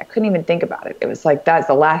next day. I couldn't even think about it. It was like, that's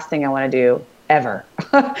the last thing I want to do ever.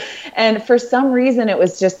 And for some reason, it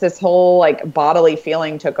was just this whole, like, bodily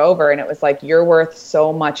feeling took over, and it was like, you're worth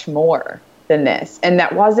so much more than this. And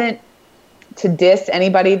that wasn't to diss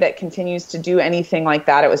anybody that continues to do anything like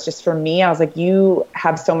that. It was just, for me, I was like, you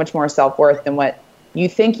have so much more self-worth than what you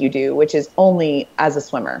think you do, which is only as a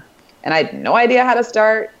swimmer. And I had no idea how to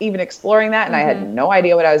start even exploring that. And I had no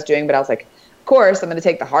idea what I was doing, but I was like, of course, I'm going to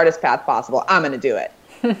take the hardest path possible. I'm going to do it.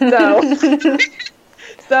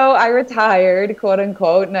 So I retired, quote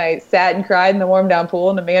unquote, and I sat and cried in the warm down pool,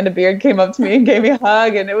 and Amanda Beard came up to me and gave me a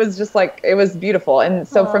hug, and it was just like, it was beautiful. And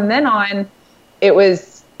so from then on, it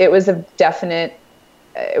was a definite,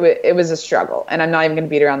 it was a struggle, and I'm not even going to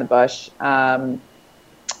beat around the bush.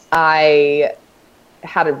 I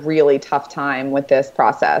had a really tough time with this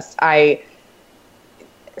process. I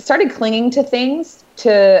started clinging to things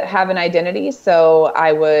to have an identity. So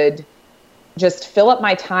I would just fill up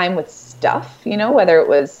my time with stuff, you know, whether it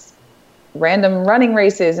was random running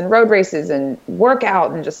races and road races and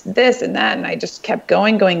workout and just this and that. And I just kept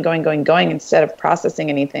going instead of processing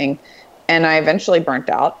anything. And I eventually burnt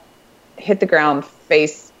out, hit the ground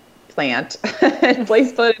face plant, and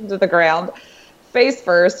place foot into the ground face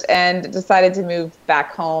first, and decided to move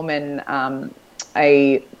back home. And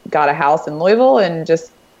I got a house in Louisville, and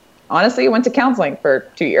just honestly went to counseling for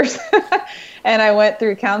 2 years. And I went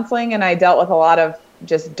through counseling, and I dealt with a lot of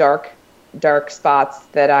just dark spots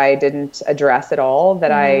that I didn't address at all,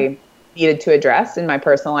 that I needed to address in my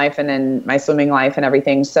personal life and in my swimming life and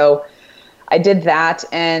everything. So I did that.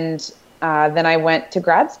 And then I went to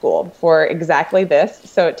grad school for exactly this.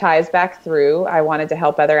 So it ties back through. I wanted to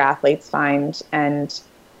help other athletes find and,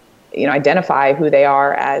 you know, identify who they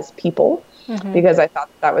are as people, because I thought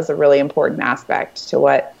that was a really important aspect to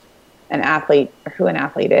what an athlete, or who an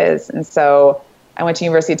athlete is. And so I went to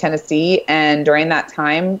University of Tennessee, and during that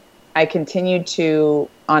time, I continued to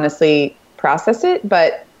honestly process it,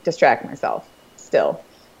 but distract myself still.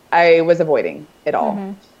 I was avoiding it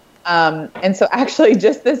all. And so actually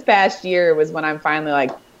just this past year was when I'm finally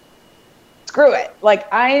like, screw it.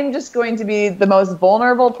 Like, I'm just going to be the most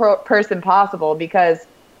vulnerable person possible, because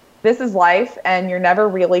this is life, and you're never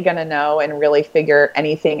really going to know and really figure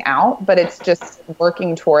anything out. But it's just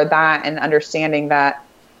working toward that and understanding that,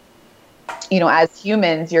 you know, as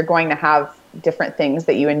humans, you're going to have different things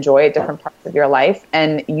that you enjoy at different parts of your life,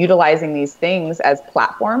 and utilizing these things as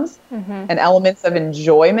platforms and elements of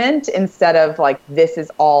enjoyment instead of like, this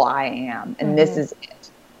is all I am and this is it.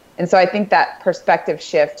 And so I think that perspective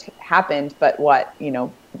shift happened, but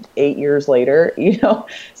 8 years later,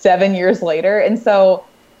 7 years later. And so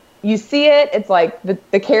you see it, it's like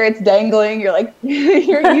the carrot's dangling, you're like, you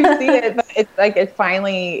see it, but it's like it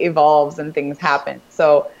finally evolves and things happen.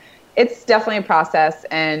 So it's definitely a process,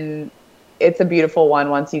 and it's a beautiful one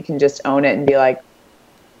once you can just own it and be like,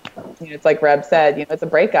 it's like Reb said, it's a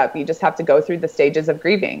breakup. You just have to go through the stages of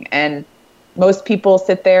grieving. And most people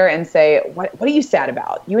sit there and say, what are you sad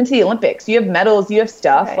about? You went to the Olympics, you have medals, you have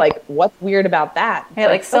stuff. Right. Like, what's weird about that? Yeah,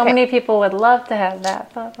 like so many people would love to have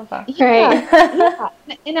that. Blah, blah, blah. Right. Yeah.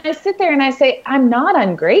 And I sit there and I say, I'm not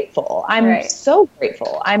ungrateful. I'm so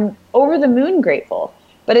grateful. I'm over the moon grateful.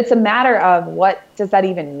 But it's a matter of, what does that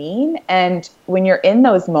even mean? And when you're in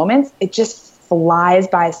those moments, it just flies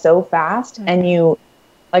by so fast. And you,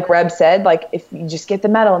 like Reb said, like, if you just get the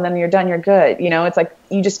medal and then you're done, you're good. It's like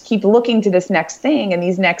you just keep looking to this next thing and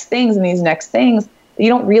these next things and these next things. You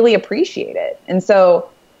don't really appreciate it. And so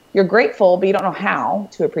you're grateful, but you don't know how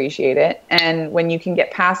to appreciate it. And when you can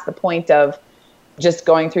get past the point of just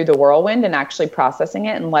going through the whirlwind and actually processing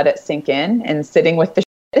it and let it sink in, and sitting with the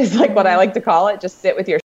shit is like what I like to call it. Just sit with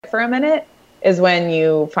your shit for a minute, is when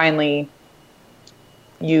you finally,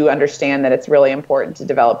 you understand that it's really important to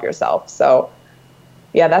develop yourself. So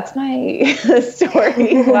yeah, that's my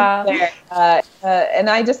story. Wow. And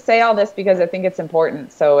I just say all this because I think it's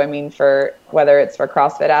important. So, I mean, for whether it's for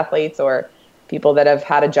CrossFit athletes or people that have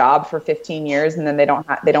had a job for 15 years and then they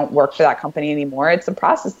don't work for that company anymore, it's a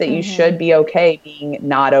process that you should be okay being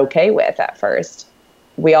not okay with at first.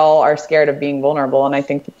 We all are scared of being vulnerable, and I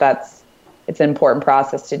think it's an important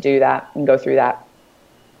process to do that and go through that.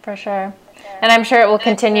 For sure. And I'm sure it will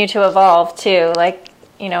continue to evolve too. Like,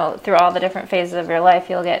 through all the different phases of your life,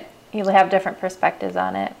 you'll have different perspectives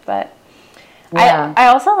on it. But yeah. I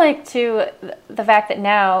also like the fact that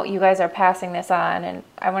now you guys are passing this on, and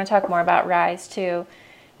I want to talk more about Rise too,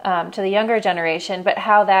 to the younger generation, but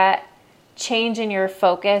how that change in your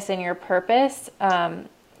focus and your purpose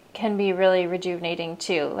can be really rejuvenating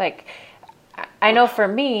too. Like, I know for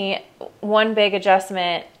me, one big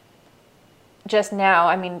adjustment just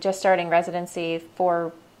now, just starting residency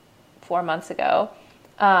 4 months ago,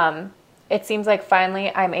 it seems like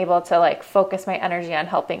finally I'm able to focus my energy on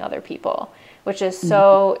helping other people, which is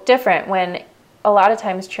so different when a lot of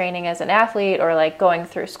times training as an athlete or going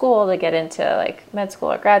through school to get into med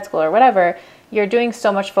school or grad school or whatever, you're doing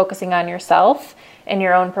so much focusing on yourself and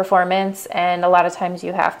your own performance. And a lot of times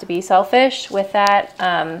you have to be selfish with that,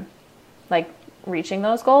 reaching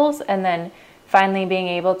those goals, and then finally being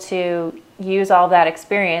able to use all that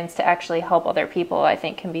experience to actually help other people, I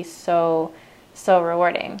think can be so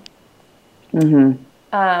rewarding.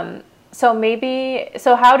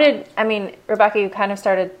 So how did, Rebecca, you kind of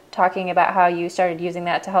started talking about how you started using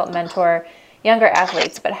that to help mentor younger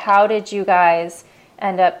athletes, but how did you guys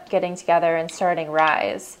end up getting together and starting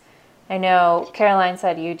Rise? I know Caroline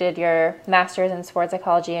said you did your master's in sports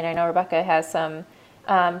psychology, and I know Rebecca has some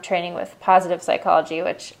training with positive psychology,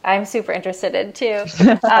 which I'm super interested in too.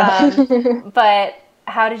 But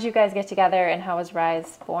how did you guys get together, and how was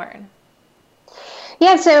Rise born?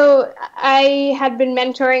 Yeah, so I had been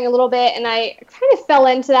mentoring a little bit, and I kind of fell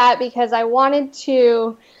into that because I wanted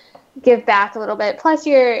to give back a little bit. Plus,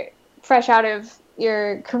 you're fresh out of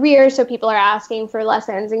your career, so people are asking for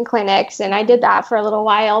lessons and clinics, and I did that for a little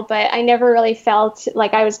while, but I never really felt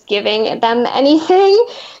like I was giving them anything.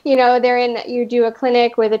 You do a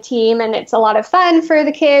clinic with a team, and it's a lot of fun for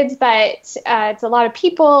the kids, but it's a lot of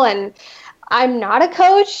people, and I'm not a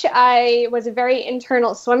coach. I was a very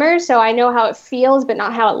internal swimmer, so I know how it feels, but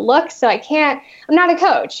not how it looks. So I'm not a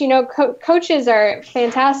coach. Coaches are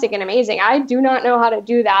fantastic and amazing. I do not know how to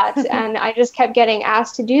do that. And I just kept getting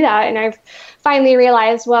asked to do that. And I've finally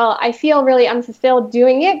realized, well, I feel really unfulfilled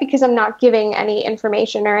doing it because I'm not giving any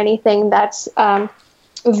information or anything that's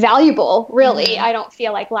valuable, really. I don't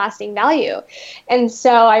feel like lasting value. And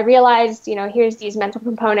so I realized, here's these mental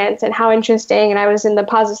components and how interesting. And I was in the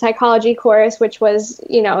positive psychology course, which was,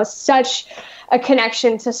 such a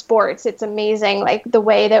connection to sports. It's amazing, the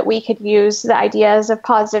way that we could use the ideas of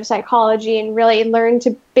positive psychology and really learn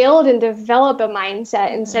to build and develop a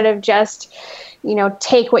mindset instead of just,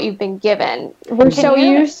 take what you've been given. We're so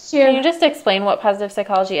used to... Can you just explain what positive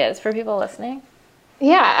psychology is for people listening?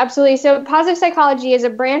 Yeah, absolutely. So positive psychology is a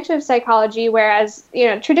branch of psychology, whereas,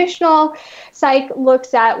 traditional psych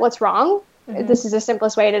looks at what's wrong this is the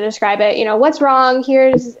simplest way to describe it. What's wrong?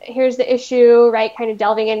 Here's the issue, right? Kind of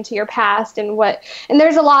delving into your past and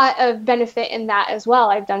there's a lot of benefit in that as well.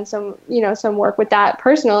 I've done some work with that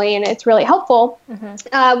personally, and it's really helpful.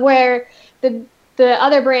 Where the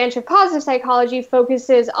other branch of positive psychology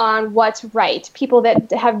focuses on what's right. People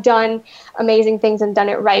that have done amazing things and done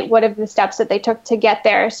it right. What are the steps that they took to get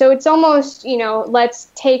there? So it's almost,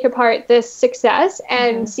 let's take apart this success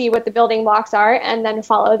and see what the building blocks are, and then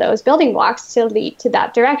follow those building blocks to lead to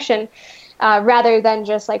that direction, rather than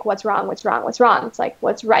just like what's wrong. It's like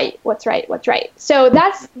what's right. So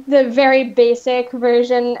that's the very basic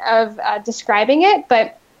version of describing it,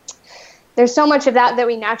 but there's so much of that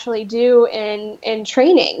we naturally do in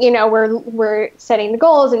training. We're setting the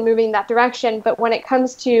goals and moving that direction. But when it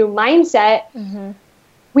comes to mindset,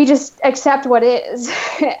 we just accept what is.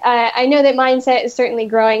 I know that mindset is certainly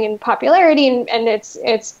growing in popularity, and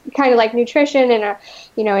it's kind of like nutrition and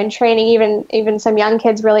in training. Even some young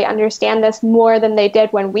kids really understand this more than they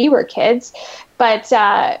did when we were kids. But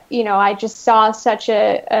I just saw such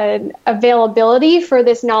an availability for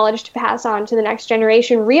this knowledge to pass on to the next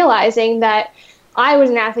generation, realizing that I was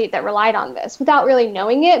an athlete that relied on this without really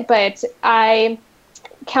knowing it, but I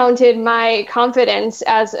counted my confidence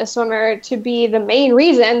as a swimmer to be the main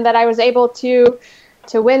reason that I was able to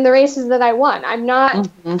win the races that I won. I'm not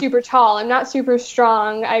super tall. I'm not super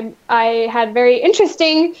strong. I had very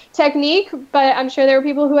interesting technique, but I'm sure there were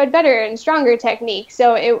people who had better and stronger technique.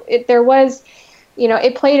 So it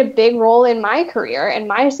played a big role in my career and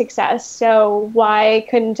my success. So why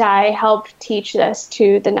couldn't I help teach this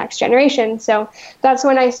to the next generation? So that's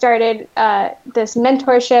when I started this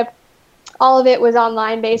mentorship. All of it was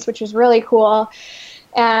online based, which was really cool.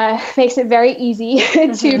 Makes it very easy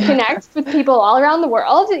to connect with people all around the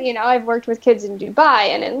world. I've worked with kids in Dubai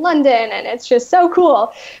and in London, and it's just so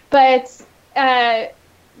cool. But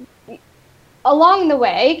along the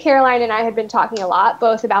way, Caroline and I had been talking a lot,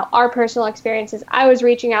 both about our personal experiences. I was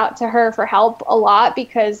reaching out to her for help a lot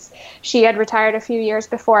because she had retired a few years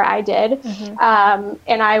before I did.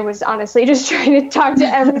 And I was honestly just trying to talk to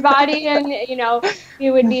everybody. And, we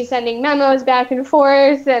would be sending memos back and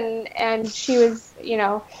forth. And she was,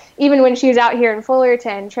 even when she was out here in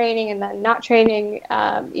Fullerton training and then not training,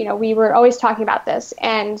 we were always talking about this.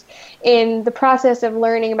 And in the process of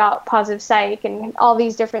learning about positive psych and all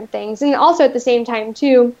these different things, and also at the same time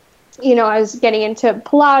too, I was getting into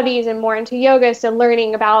Pilates and more into yoga, so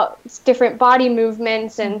learning about different body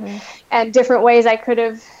movements and different ways I could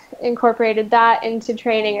have incorporated that into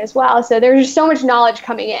training as well. So there was just so much knowledge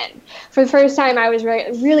coming in. For the first time, I was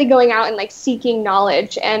really going out and like seeking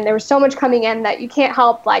knowledge, and there was so much coming in that you can't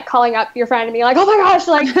help like calling up your friend and being like, "Oh my gosh,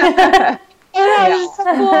 like, this is so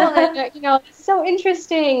cool," and it's so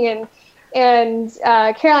interesting. And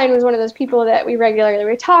Caroline was one of those people that we regularly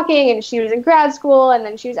were talking, and she was in grad school, and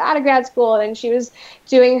then she was out of grad school, and she was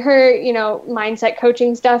doing her, mindset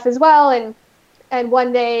coaching stuff as well. And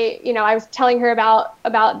one day, I was telling her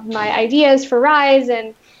about my ideas for Rise,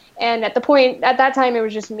 and at that time, it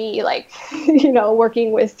was just me, like,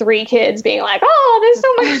 working with 3 kids, being like, "Oh, there's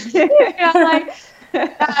so much to do."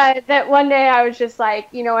 That one day I was just like,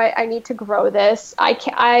 I need to grow this. I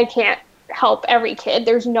can't help every kid.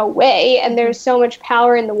 There's no way. And there's so much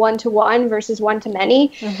power in the one-to-one versus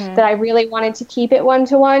one-to-many that I really wanted to keep it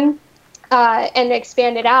one-to-one and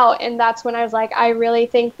expand it out. And that's when I was like, I really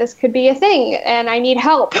think this could be a thing, and I need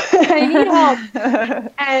help. I need help.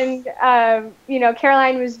 And,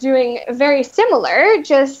 Caroline was doing very similar,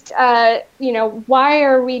 just, why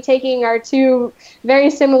are we taking our 2 very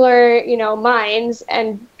similar, minds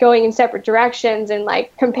and going in separate directions and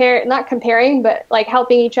like not comparing, but like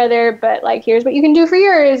helping each other, but like, here's what you can do for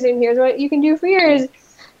yours and here's what you can do for yours.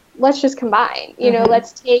 Let's just combine,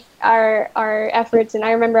 let's take our efforts. And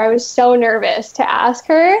I remember I was so nervous to ask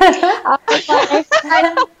her. I was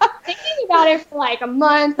thinking about it for like a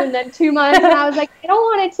month and then 2 months. And I was like, I don't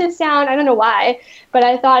want it to sound, I don't know why, but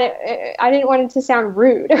I thought I didn't want it to sound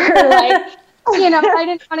rude or like, I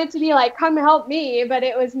didn't want it to be like, come help me. But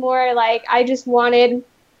it was more like, I just wanted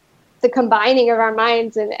the combining of our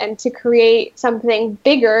minds and to create something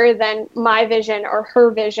bigger than my vision or her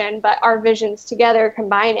vision, but our visions together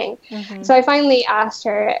combining. So I finally asked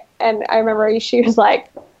her, and I remember she was like,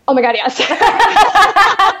 "Oh my God, yes." I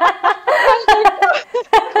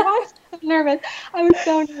was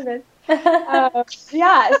so nervous.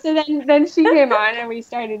 So then she came on and we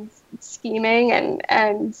started scheming,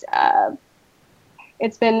 and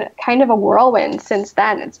it's been kind of a whirlwind since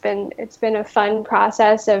then. It's been a fun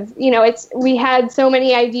process of, we had so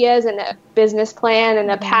many ideas and a business plan and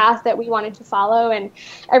a path that we wanted to follow. And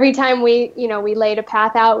every time we laid a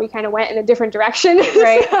path out, we kind of went in a different direction.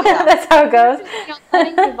 Right. So, that's how it goes.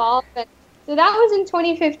 Letting it evolve. So that was in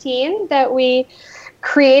 2015 that we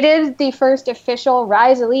created the first official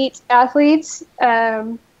Rise Elite Athletes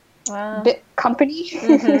company.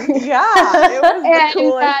 Mm-hmm. Yeah, it was the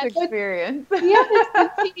coolest experience. It's been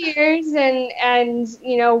 2 years, and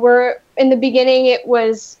we're in the beginning. It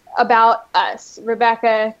was about us,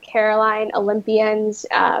 Rebecca, Caroline, Olympians,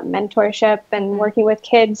 mentorship, and working with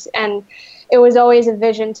kids, and it was always a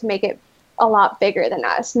vision to make it a lot bigger than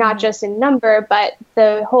us, not just in number, but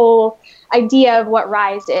the whole idea of what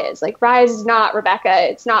Rise is. Like, Rise is not Rebecca,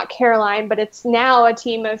 it's not Caroline, but it's now a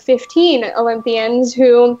team of 15 Olympians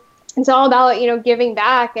who it's all about, giving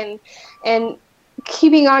back and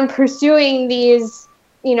keeping on pursuing these,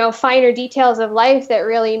 finer details of life that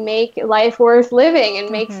really make life worth living and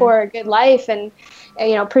make for a good life, and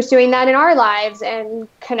pursuing that in our lives and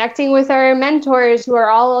connecting with our mentors who are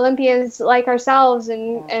all Olympians like ourselves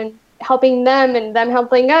and helping them and them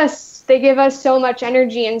helping us. They give us so much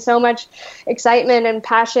energy and so much excitement and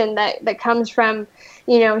passion that comes from,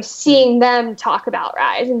 seeing them talk about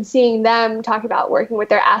Rise and seeing them talk about working with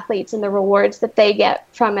their athletes and the rewards that they get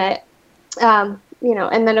from it.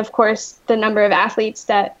 And then of course the number of athletes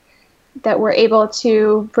that we're able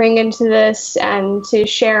to bring into this and to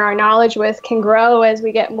share our knowledge with can grow as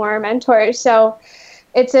we get more mentors. So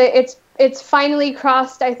it's finally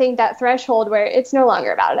crossed, I think, that threshold where it's no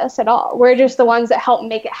longer about us at all. We're just the ones that help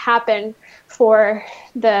make it happen for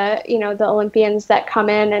the Olympians that come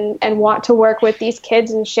in and want to work with these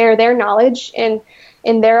kids and share their knowledge in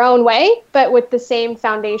their own way, but with the same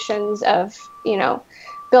foundations of,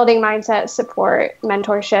 building mindset, support,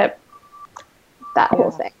 mentorship, that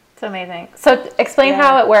whole thing. It's amazing. So explain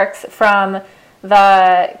how it works from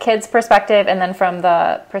the kids' perspective and then from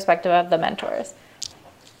the perspective of the mentors.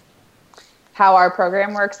 How our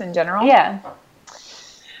program works in general? Yeah.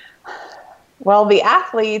 Well, the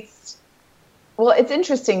athletes, it's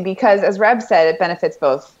interesting because, as Reb said, it benefits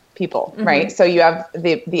both people, right? So you have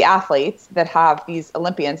the athletes that have these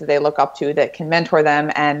Olympians that they look up to that can mentor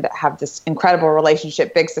them and have this incredible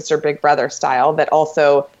relationship, big sister, big brother style, that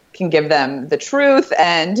also can give them the truth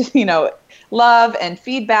and, love and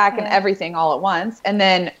feedback and everything all at once. And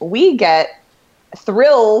then we get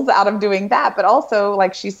thrills out of doing that, but also,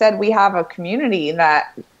 like she said, we have a community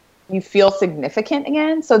that you feel significant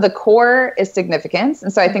again. So the core is significance.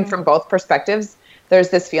 And so I think from both perspectives, there's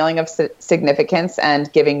this feeling of significance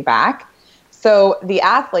and giving back. So the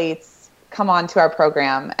athletes come on to our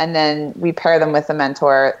program, and then we pair them with a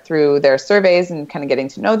mentor through their surveys and kind of getting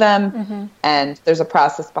to know them. And there's a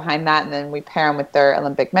process behind that. And then we pair them with their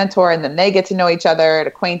Olympic mentor, and then they get to know each other, get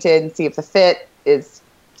acquainted, and see if the fit is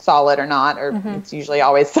solid or not, or it's usually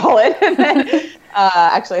always solid. And then,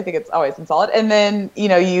 actually, I think it's always been solid. And then,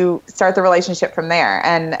 you start the relationship from there.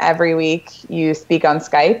 And every week you speak on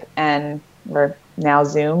Skype, or now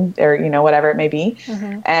Zoom, or, whatever it may be.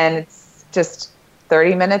 And it's just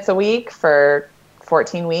 30 minutes a week for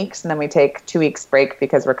 14 weeks. And then we take 2 weeks break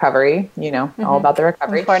because recovery, all about the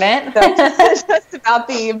recovery. Important. So just about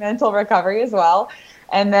the mental recovery as well.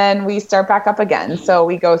 And then we start back up again. So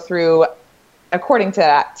we go through, according to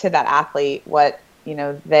that athlete, what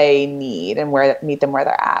they need and meet them where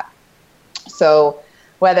they're at. So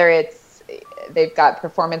whether it's they've got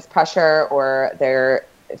performance pressure, or they're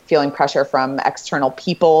feeling pressure from external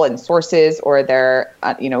people and sources, or they're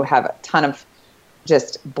have a ton of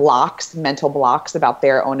just mental blocks about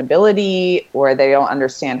their own ability, or they don't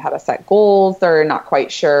understand how to set goals, they're not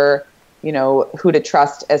quite sure who to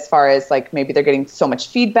trust as far as, like, maybe they're getting so much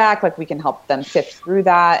feedback, like we can help them sift through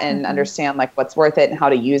that and understand, like, what's worth it and how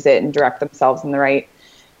to use it and direct themselves in the right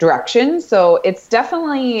direction. So it's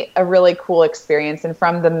definitely a really cool experience. And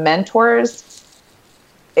from the mentors,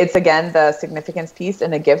 it's, again, the significance piece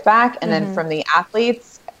and the give back. And then from the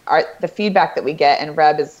athletes, the feedback that we get, and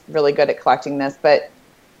Reb is really good at collecting this, but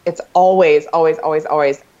it's always, always, always,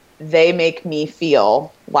 always, they make me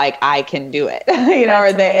feel like I can do it, or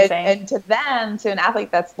and to them, to an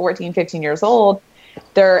athlete that's 14, 15 years old,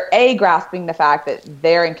 they're grasping the fact that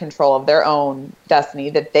they're in control of their own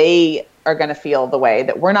destiny, that they are going to feel the way,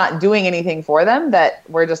 that we're not doing anything for them, that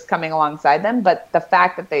we're just coming alongside them. But the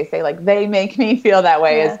fact that they say, like, they make me feel that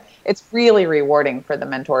way it's really rewarding for the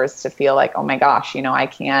mentors to feel like, oh my gosh, I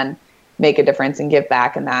can make a difference and give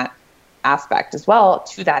back in that aspect as well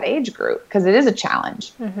to that age group, because it is a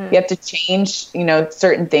challenge. You have to change,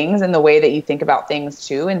 certain things in the way that you think about things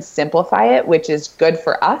too, and simplify it, which is good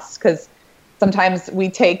for us because sometimes we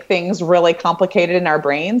take things really complicated in our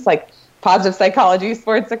brains, like positive psychology,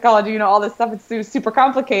 sports psychology, all this stuff. It's super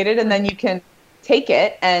complicated. And then you can take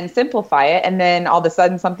it and simplify it. And then all of a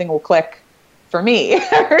sudden something will click for me.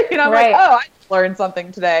 I'm like, oh, I learned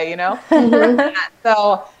something today,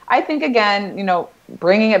 So I think, again,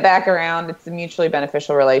 bringing it back around, it's a mutually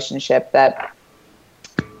beneficial relationship that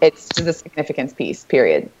it's just a significance piece,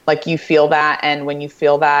 period. Like you feel that. And when you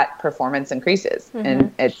feel that, performance increases.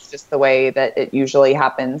 And it's just the way that it usually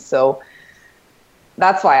happens. So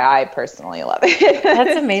that's why I personally love it.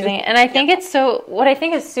 That's amazing. And I think what I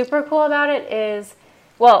think is super cool about it is,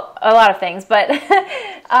 well, a lot of things, but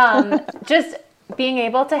just being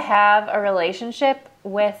able to have a relationship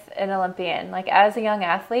with an Olympian, like as a young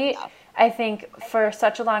athlete. I think for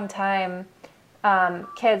such a long time,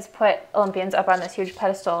 kids put Olympians up on this huge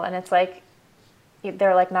pedestal, and it's like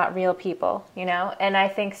they're like not real people, And I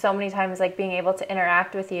think so many times, like being able to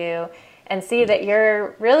interact with you and see that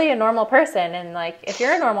you're really a normal person, and like if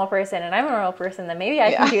you're a normal person and I'm a normal person, then maybe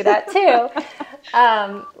I can do that too,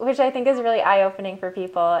 which I think is really eye-opening for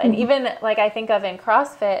people. And even like I think of in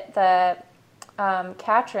CrossFit, the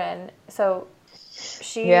Katrin, so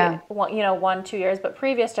she won 2 years, but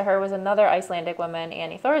previous to her was another Icelandic woman,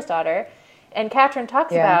 Annie Thorisdottir. And Katrin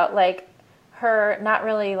talks about like her not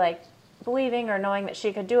really like believing or knowing that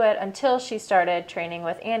she could do it until she started training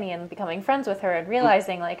with Annie and becoming friends with her and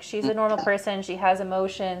realizing like she's a normal person, she has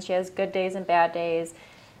emotions, she has good days and bad days.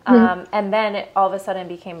 And then it all of a sudden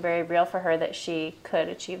became very real for her that she could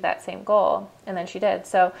achieve that same goal. And then she did.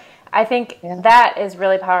 So I think that is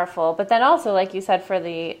really powerful. But then also, like you said, for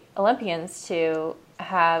the Olympians to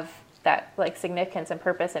have that like significance and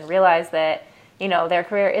purpose and realize that, their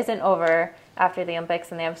career isn't over after the Olympics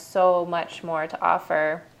and they have so much more to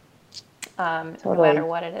offer, no matter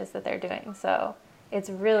what it is that they're doing. So it's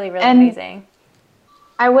really, really amazing.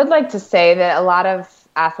 I would like to say that a lot of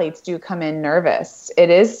athletes do come in nervous. It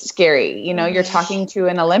is scary. You're talking to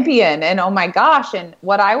an Olympian and oh my gosh, and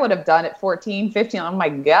what I would have done at 14, 15, oh my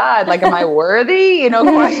God, like, am I worthy? And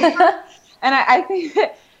I think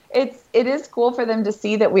that it is cool for them to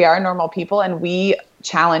see that we are normal people, and we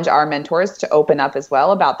challenge our mentors to open up as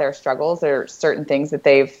well about their struggles or certain things that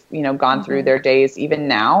they've, gone through their days, even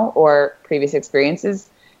now, or previous experiences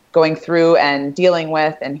going through and dealing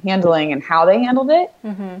with and handling and how they handled it.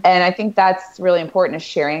 And I think that's really important, is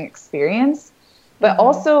sharing experience, but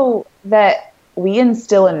also that we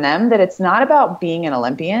instill in them that it's not about being an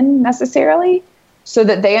Olympian necessarily, so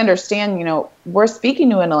that they understand, we're speaking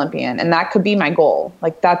to an Olympian and that could be my goal.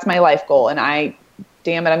 Like that's my life goal. And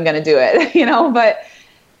damn it, I'm going to do it, but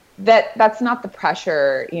that's not the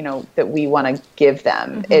pressure, that we want to give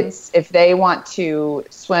them. It's if they want to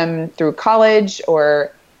swim through college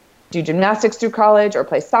or do gymnastics through college or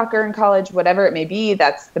play soccer in college, whatever it may be,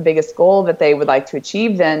 that's the biggest goal that they would like to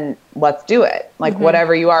achieve, then let's do it. Like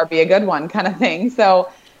whatever you are, be a good one kind of thing. So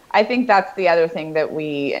I think that's the other thing that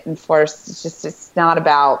we enforce. It's not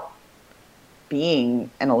about being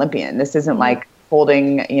an Olympian. This isn't like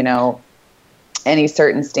holding, any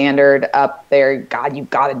certain standard up there. God, you've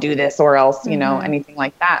got to do this or else, anything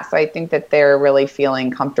like that. So I think that they're really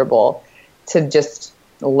feeling comfortable to just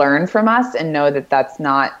learn from us and know that that's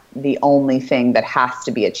not the only thing that has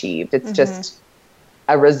to be achieved. It's just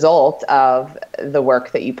a result of the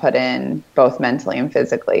work that you put in, both mentally and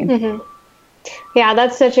physically. Yeah,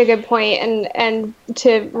 that's such a good point. And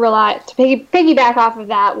to piggyback off of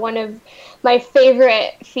that, one of my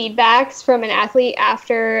favorite feedbacks from an athlete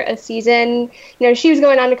after a season, she was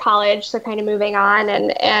going on to college, so kind of moving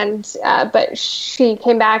on, but she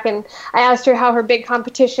came back and I asked her how her big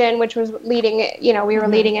competition, which was leading, we were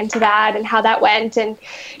leading into that, and how that went. And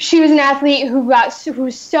she was an athlete who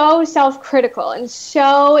was so self-critical and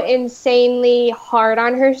so insanely hard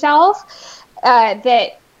on herself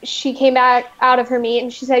that she came back out of her meet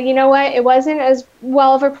and she said, you know what, it wasn't as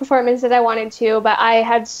well of a performance as I wanted to, but I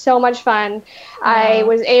had so much fun. I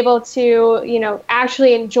was able to,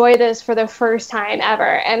 actually enjoy this for the first time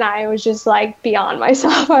ever. And I was just like beyond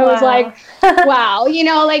myself. I was like, wow,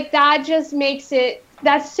 like that just makes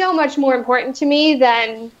that's so much more important to me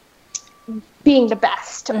than being the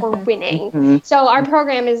best or winning. So our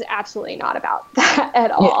program is absolutely not about that at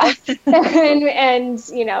all.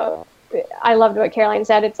 And I loved what Caroline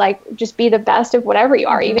said. It's like, just be the best of whatever you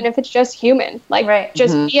are, even if it's just human. Like,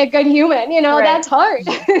 just be a good human. That's hard.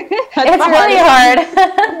 It's really hard.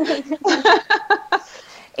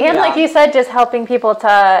 And like you said, just helping people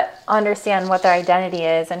to understand what their identity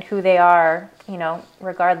is and who they are,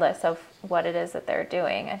 regardless of what it is that they're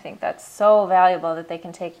doing. I think that's so valuable that they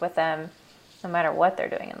can take with them no matter what they're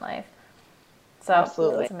doing in life. So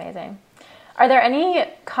absolutely, it's amazing. Are there any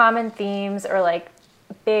common themes or like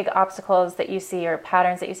big obstacles that you see or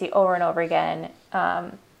patterns that you see over and over again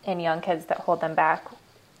in young kids that hold them back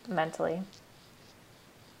mentally?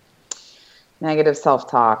 Negative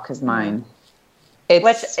self-talk is mine.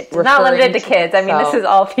 It's not limited to kids. I mean, this is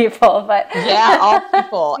all people, but yeah, all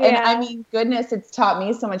people. Yeah. And I mean, goodness, it's taught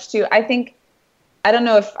me so much too. I think, I don't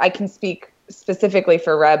know if I can speak specifically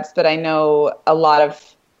for Rebs, but I know a lot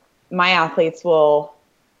of my athletes will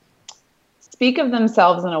speak of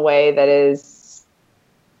themselves in a way that is,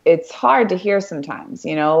 it's hard to hear sometimes,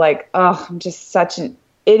 you know, like, oh, I'm just such an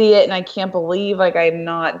idiot and I can't believe like I'm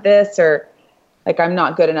not this, or like I'm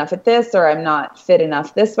not good enough at this, or I'm not fit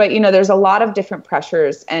enough this way. You know, there's a lot of different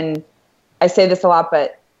pressures, and I say this a lot,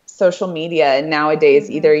 but social media and nowadays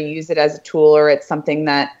either you use it as a tool or it's something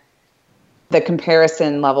that the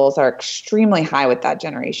comparison levels are extremely high with that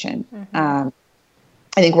generation. I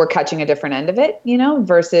think we're catching a different end of it, you know,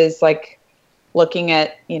 versus like looking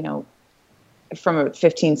at, you know, from a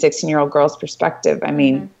 15, 16-year-old girl's perspective. I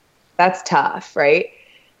mean, that's tough, right?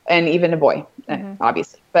 And even a boy,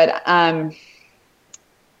 obviously. But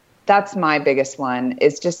that's my biggest one,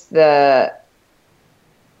 is just the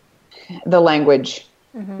language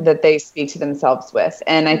that they speak to themselves with.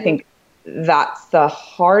 And I think that's the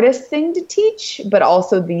hardest thing to teach, but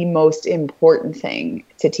also the most important thing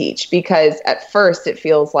to teach, because at first it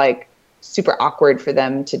feels like super awkward for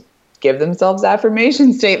them to give themselves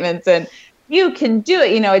affirmation statements and you can do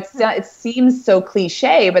it. You know, it seems so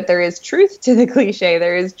cliche, but there is truth to the cliche.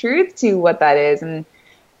 There is truth to what that is. And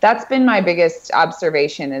that's been my biggest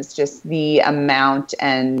observation, is just the amount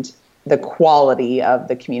and the quality of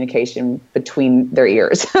the communication between their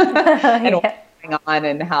ears and what's going on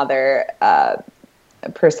and how their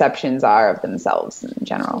perceptions are of themselves in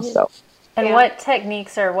general. So, and what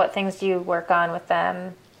techniques or what things do you work on with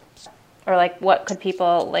them? Or like what could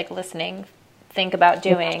people like listening think about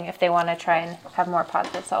doing if they want to try and have more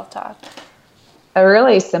positive self-talk? A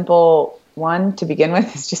really simple one to begin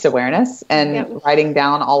with is just awareness and writing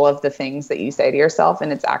down all of the things that you say to yourself.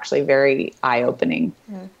 And it's actually very eye-opening.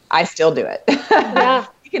 I still do it. Yeah.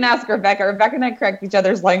 You can ask Rebecca. Rebecca and I correct each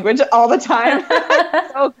other's language all the time.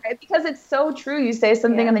 So great, because it's so true. You say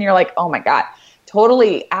something and then you're like, oh my God,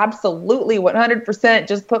 totally, absolutely, 100%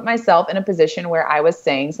 just put myself in a position where I was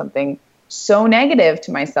saying something so negative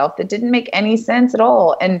to myself that didn't make any sense at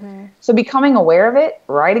all. And so becoming aware of it,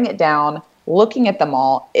 writing it down, looking at them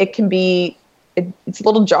all, it can be, it's a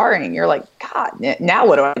little jarring. You're like, God, now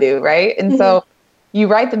what do I do? Right. And so you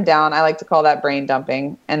write them down. I like to call that brain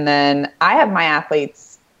dumping. And then I have my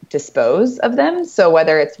athletes dispose of them. So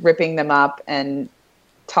whether it's ripping them up and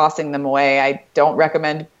tossing them away, I don't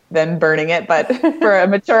recommend them burning it, but for a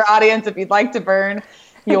mature audience, if you'd like to burn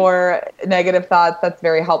your negative thoughts, that's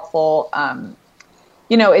very helpful.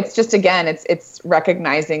 You know, it's just, again, it's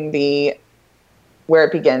recognizing where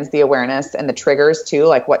it begins, the awareness and the triggers too,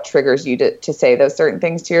 like what triggers you to say those certain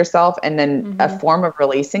things to yourself. And then a form of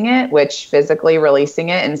releasing it, which physically releasing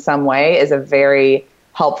it in some way is a very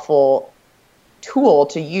helpful tool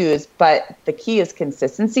to use. But the key is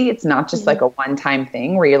consistency. It's not just like a one-time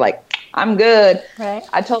thing where you're like, I'm good. Right.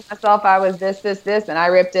 I told myself I was this, and I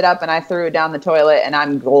ripped it up and I threw it down the toilet and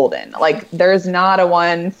I'm golden. Like there's not a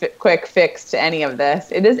one quick fix to any of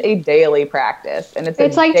this. It is a daily practice, and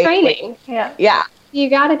it's like training. Yeah. You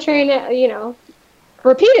got to train it, you know,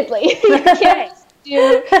 repeatedly. You can't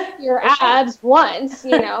do your abs once,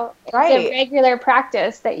 you know. Right. It's a regular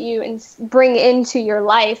practice that you bring into your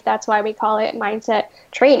life. That's why we call it mindset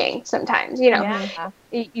training sometimes, you know. Yeah.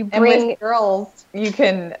 You bring... And with girls, you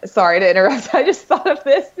can, sorry to interrupt, I just thought of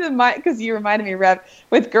this because you reminded me, Rev.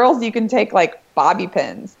 With girls, you can take like bobby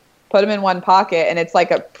pins, put them in one pocket, and it's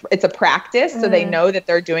like it's a practice, so they know that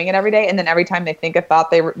they're doing it every day, and then every time they think a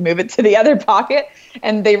thought, they move it to the other pocket,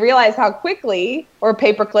 and they realize how quickly, or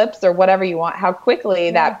paper clips or whatever you want, how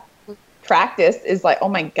quickly that practice is like, oh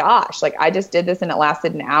my gosh, like I just did this and it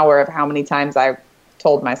lasted an hour of how many times I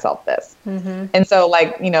told myself this. And so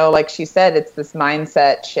like, you know, like she said, it's this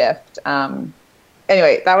mindset shift.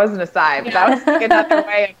 Anyway, that was an aside, but that was like another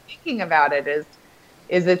way of thinking about it is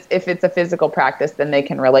if it's a physical practice, then they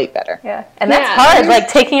can relate better. Yeah. And that's hard. Like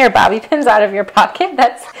taking your bobby pins out of your pocket,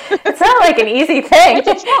 it's not like an easy thing. It's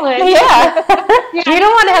a challenge. You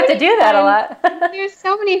don't want to have to do that a lot. There's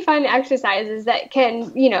so many fun exercises that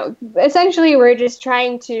can, you know, essentially we're just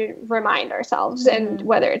trying to remind ourselves, and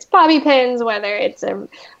whether it's bobby pins, whether it's a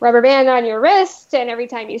rubber band on your wrist and every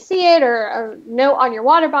time you see it, or a note on your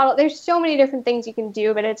water bottle, there's so many different things you can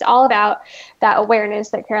do, but it's all about that awareness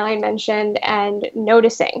that Caroline mentioned and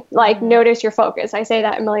noticing, like notice your focus. I say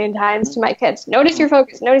that a million times to my kids. Notice your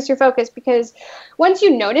focus, because once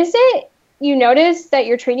you notice it, you notice that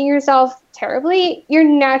you're treating yourself terribly, you're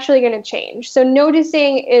naturally going to change. So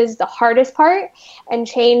noticing is the hardest part, and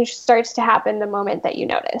change starts to happen the moment that you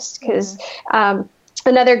notice. Because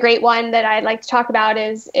another great one that I'd like to talk about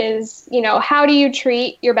is, you know, how do you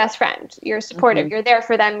treat your best friend? You're supportive. You're there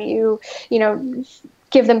for them. You know,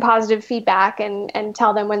 give them positive feedback and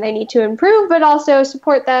tell them when they need to improve, but also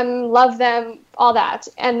support them, love them, all that.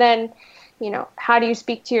 And then, you know, how do you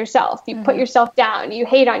speak to yourself? You put yourself down. You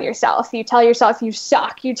hate on yourself. You tell yourself you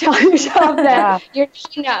suck. You tell yourself that you're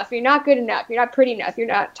not enough. You're not good enough. You're not pretty enough. You're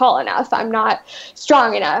not tall enough. I'm not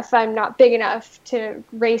strong enough. I'm not big enough to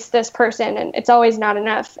race this person. And it's always not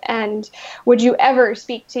enough. And would you ever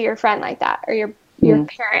speak to your friend like that, or your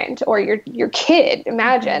parent, or your kid?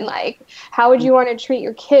 Imagine, like, how would you want to treat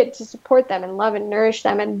your kid to support them and love and nourish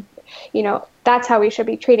them? And, you know, that's how we should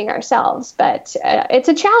be treating ourselves. But it's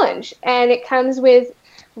a challenge, and it comes with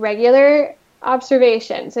regular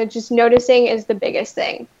observation. So just noticing is the biggest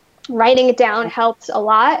thing. Writing it down helps a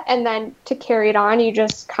lot, and then to carry it on, you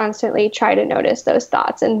just constantly try to notice those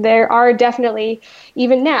thoughts. And there are definitely,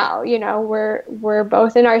 even now, you know, we're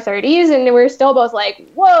both in our 30s, and we're still both like,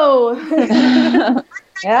 whoa.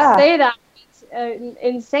 Say that. It's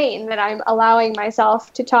insane that I'm allowing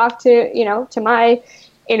myself to talk to, you know, to my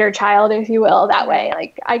inner child, if you will, that way.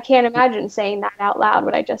 Like, I can't imagine saying that out loud,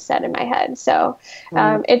 what I just said in my head. So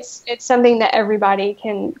it's something that everybody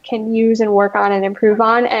can use and work on and improve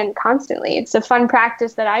on, and constantly. It's a fun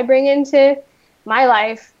practice that I bring into my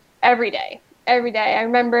life every day. I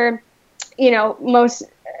remember, you know,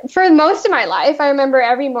 for most of my life, I remember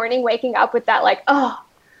every morning waking up with that, like, oh,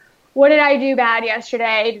 what did I do bad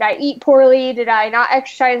yesterday? Did I eat poorly? Did I not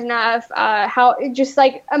exercise enough? Just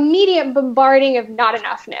like immediate bombarding of not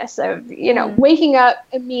enoughness, of, you know, waking up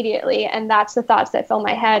immediately. And that's the thoughts that fill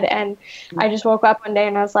my head. And I just woke up one day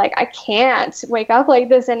and I was like, I can't wake up like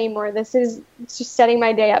this anymore. It's just setting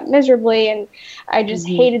my day up miserably. And I just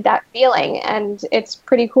hated that feeling. And it's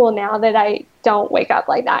pretty cool now that I don't wake up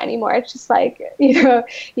like that anymore. It's just like, you know,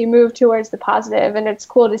 you move towards the positive, and it's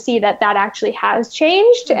cool to see that actually has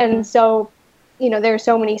changed. And so, you know, there are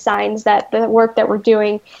so many signs that the work that we're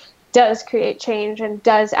doing does create change and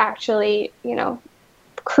does actually, you know,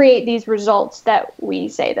 create these results that we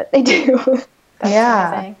say that they do.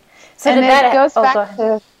 That's amazing. So and that goes back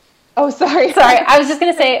to, sorry. I was just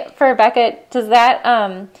going to say, for Rebecca, does that,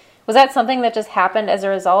 was that something that just happened as a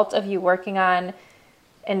result of you working on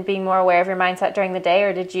and being more aware of your mindset during the day,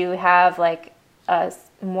 or did you have like a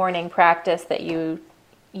morning practice that you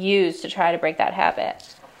used to try to break that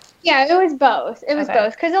habit? Yeah, it was both. It was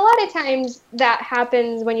both. Because a lot of times that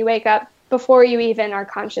happens when you wake up before you even are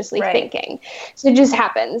consciously thinking. So it just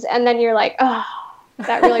happens. And then you're like, oh,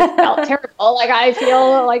 that really felt terrible. Like, I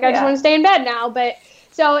feel like I just want to stay in bed now. But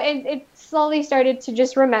so it slowly started to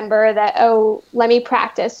just remember that, oh, let me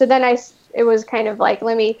practice. So then it was kind of like,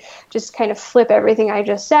 let me just kind of flip everything I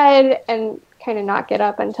just said and kind of not get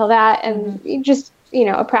up until that, and just, you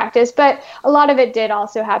know, a practice. But a lot of it did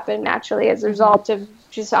also happen naturally as a result of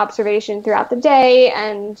just observation throughout the day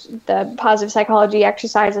and the positive psychology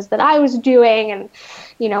exercises that I was doing. And,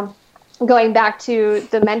 you know, going back to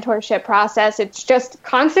the mentorship process, it's just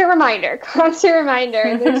constant reminder. There's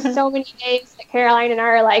so many days that Caroline and I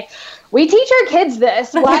are like, we teach our kids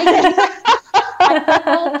this. Why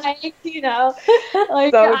like, you know,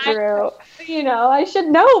 like, so true. You know, I should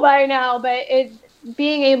know by now, but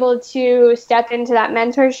being able to step into that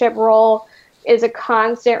mentorship role is a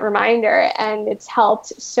constant reminder, and it's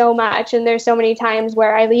helped so much. And there's so many times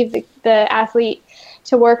where I leave the athlete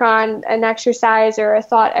to work on an exercise or a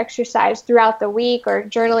thought exercise throughout the week, or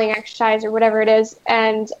journaling exercise or whatever it is.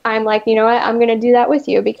 And I'm like, you know what, I'm going to do that with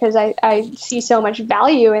you because I see so much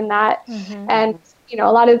value in that. And, you know,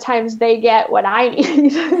 a lot of the times they get what I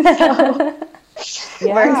need. So,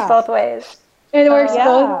 it works both ways. It works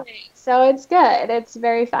both ways. So it's good. It's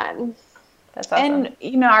very fun. That's awesome. And,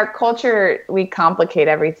 you know, our culture, we complicate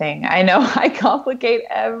everything. I know I complicate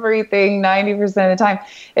everything 90% of the time.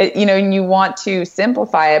 You know, and you want to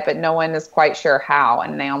simplify it, but no one is quite sure how.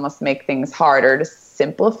 And they almost make things harder to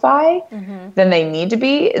simplify than they need to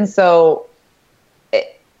be. And so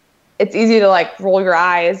it's easy to like roll your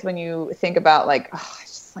eyes when you think about like, oh, I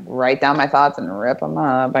just like write down my thoughts and rip them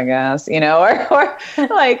up, I guess, you know, or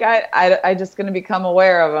like I just going to become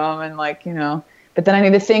aware of them and like, you know. But then I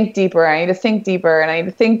need to think deeper. And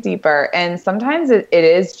sometimes it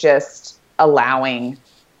is just allowing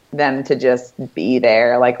them to just be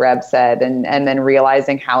there, like Reb said, and then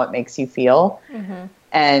realizing how it makes you feel.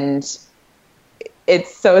 And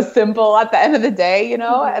it's so simple at the end of the day, you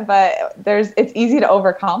know, but it's easy to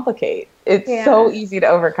overcomplicate. It's so easy to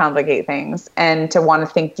overcomplicate things and to want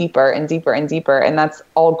to think deeper and deeper and deeper. And that's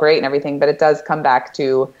all great and everything, but it does come back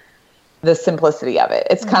to the simplicity of it.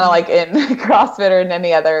 It's kind of like in CrossFit or in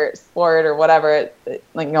any other sport or whatever,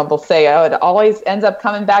 like, you know, they'll say, oh, it always ends up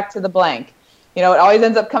coming back to the blank. You know, it always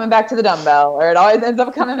ends up coming back to the dumbbell, or it always ends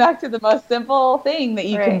up coming back to the most simple thing that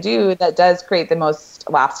you can do that does create the most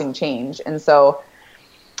lasting change. And so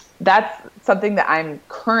that's something that I'm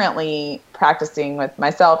currently practicing with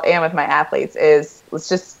myself and with my athletes is let's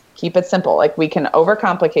just keep it simple. Like, we can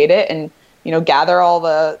overcomplicate it and, you know, gather all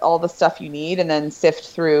the stuff you need and then sift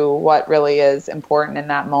through what really is important in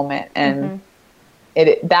that moment. And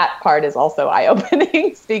that part is also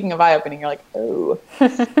eye-opening. Speaking of eye-opening, you're like, oh,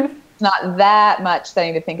 it's not that much that I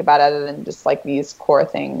need to think about other than just like these core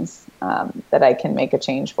things that I can make a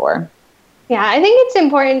change for. Yeah, I think it's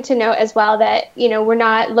important to note as well that, you know, we're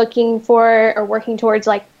not looking for or working towards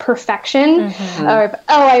like perfection or,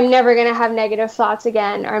 oh, I'm never going to have negative thoughts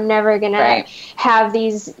again, or I'm never going to have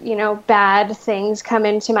these, you know, bad things come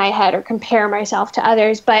into my head or compare myself to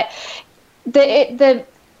others. But the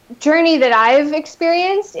journey that I've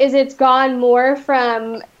experienced is it's gone more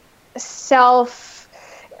from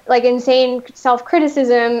insane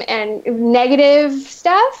self-criticism and negative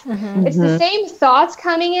stuff. It's the same thoughts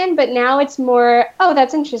coming in, but now it's more, oh,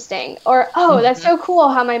 that's interesting, or, oh, that's so cool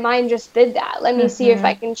how my mind just did that. Let me see if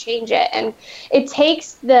I can change it. And it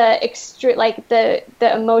takes the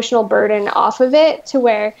the emotional burden off of it to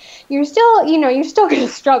where you're still going to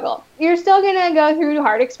struggle. You're still going to go through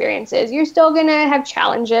hard experiences. You're still going to have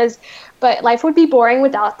challenges, but life would be boring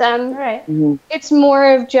without them. Right. It's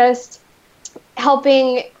more of just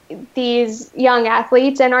helping these young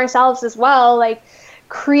athletes and ourselves as well, like,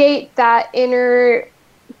 create that inner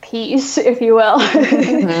peace, if you will,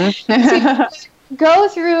 to go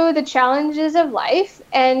through the challenges of life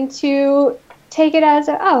and to take it as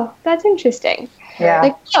oh, that's interesting. Yeah.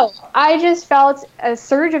 Like, oh, I just felt a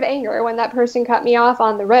surge of anger when that person cut me off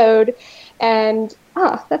on the road, and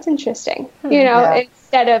oh, that's interesting. You know,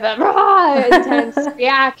 instead of a intense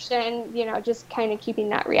reaction, you know, just kind of keeping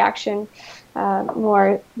that reaction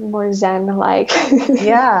more Zen-like.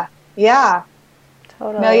 Yeah.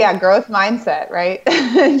 Totally. No, yeah, growth mindset, right?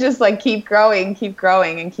 Just like keep growing,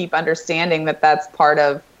 and keep understanding that that's part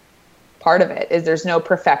of it. Is there's no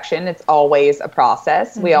perfection. It's always a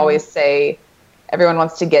process. We always say everyone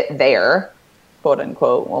wants to get there, quote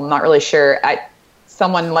unquote. Well, I'm not really sure.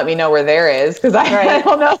 Someone let me know where there is, because I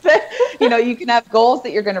don't know that, you know, you can have goals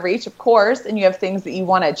that you're going to reach, of course, and you have things that you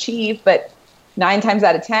want to achieve, but 9 times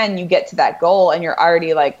out of 10, you get to that goal and you're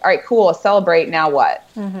already like, all right, cool, celebrate. Now what?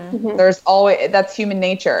 There's always, that's human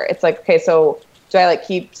nature. It's like, okay, so do I like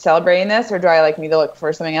keep celebrating this, or do I like need to look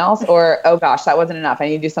for something else? Or, oh gosh, that wasn't enough, I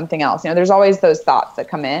need to do something else. You know, there's always those thoughts that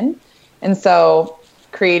come in. And so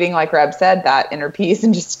creating, like Reb said, that inner peace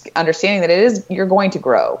and just understanding that you're going to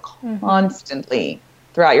grow constantly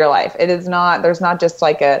throughout your life. There's not just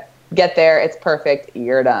like a get there, it's perfect,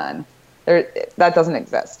 you're done. That doesn't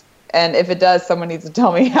exist. And if it does, someone needs to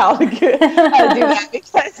tell me how to do that,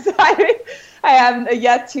 because I haven't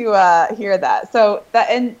yet to hear that. So that,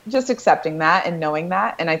 and just accepting that and knowing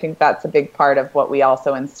that. And I think that's a big part of what we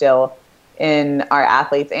also instill in our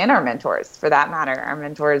athletes and our mentors, for that matter. Our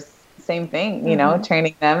mentors, same thing, you know,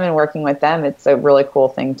 training them and working with them. It's a really cool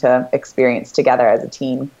thing to experience together as a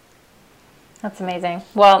team. That's amazing.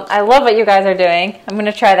 Well, I love what you guys are doing. I'm going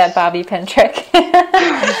to try that bobby pin trick.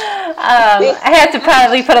 I have to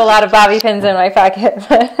probably put a lot of bobby pins in my pocket.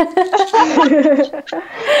 I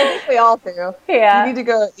think we all do. Yeah. You need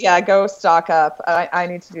to go stock up. I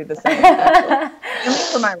need to do the same. Only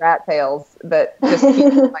for my rat tails, but just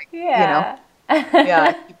keep, like, you know, keep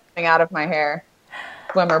coming out of my hair.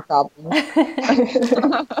 Swimmer problems.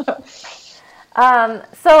 So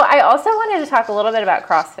I also wanted to talk a little bit about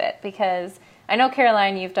CrossFit, because I know,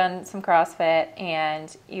 Caroline, you've done some CrossFit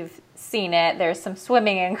and you've seen it. There's some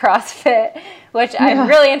swimming in CrossFit, which I'm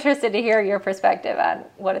really interested to hear your perspective on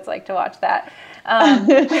what it's like to watch that. But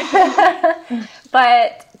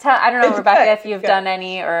I don't know, Rebecca, if you've done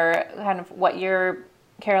any, or kind of what your,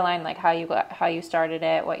 Caroline, like how you started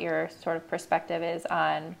it, what your sort of perspective is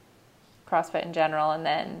on CrossFit in general, and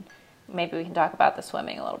then maybe we can talk about the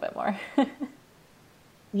swimming a little bit more.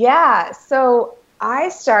 Yeah, so I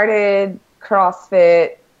started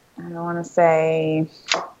CrossFit, I want to say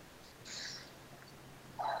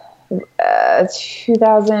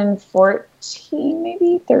 2014,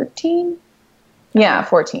 maybe 13. Yeah,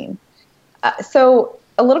 14. So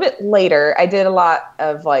a little bit later, I did a lot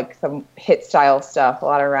of like some HIIT style stuff, a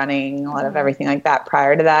lot of running, a lot of everything like that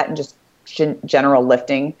prior to that, and just general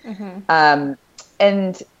lifting.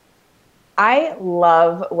 And I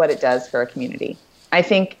love what it does for a community. I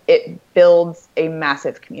think it builds a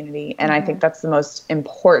massive community. And I think that's the most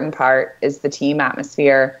important part, is the team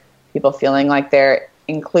atmosphere, people feeling like they're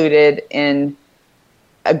included in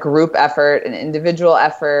a group effort, an individual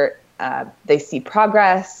effort. They see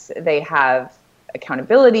progress. They have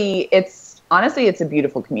accountability. Honestly, it's a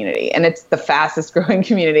beautiful community, and it's the fastest growing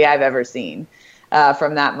community I've ever seen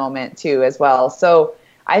from that moment too, as well. So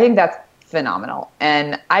I think that's phenomenal.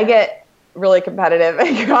 And I get really competitive at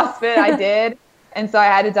CrossFit. I did. And so I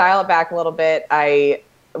had to dial it back a little bit. I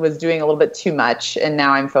was doing a little bit too much, and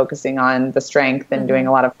now I'm focusing on the strength and doing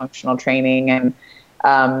a lot of functional training. And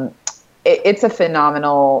it's a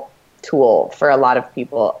phenomenal tool for a lot of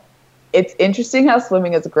people. It's interesting how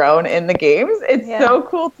swimming has grown in the games. It's so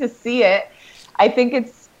cool to see it. I think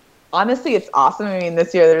it's awesome. I mean,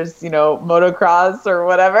 this year there's, motocross or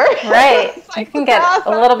whatever. Right. You can get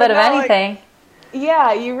a little bit of anything.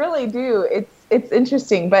 Yeah, you really do. It's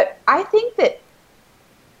interesting, but I think that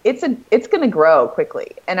it's going to grow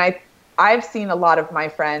quickly. And I've seen a lot of my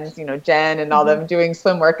friends, Jen and all them doing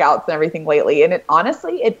swim workouts and everything lately. And it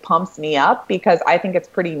pumps me up, because I think it's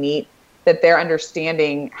pretty neat that they're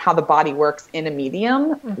understanding how the body works in a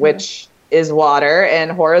medium, which is water,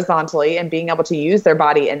 and horizontally, and being able to use their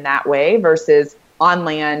body in that way versus on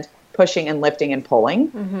land pushing and lifting and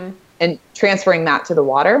pulling and transferring that to the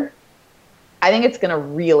water. I think it's going to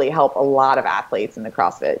really help a lot of athletes in the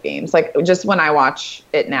CrossFit Games. Like, just when I watch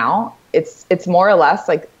it now, it's more or less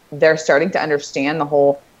like they're starting to understand the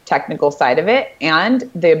whole technical side of it and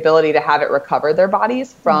the ability to have it recover their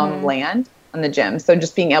bodies from land on the gym. So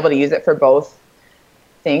just being able to use it for both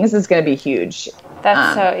things is going to be huge.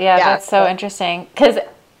 That's that's so interesting.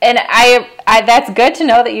 I that's good to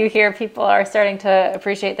know that you hear people are starting to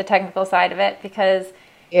appreciate the technical side of it, because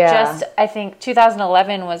I think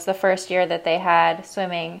 2011 was the first year that they had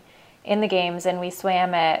swimming in the games, and we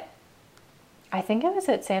swam at, I think it was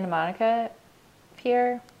at Santa Monica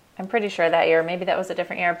Pier. I'm pretty sure that year. Maybe that was a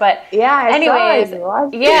different year. But anyways,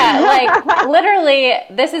 like literally,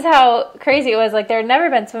 this is how crazy it was. Like, there had never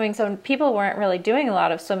been swimming, so people weren't really doing a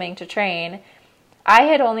lot of swimming to train. I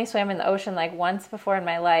had only swam in the ocean like once before in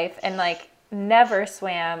my life, and like never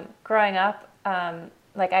swam growing up.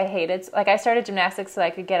 Like, I started gymnastics so I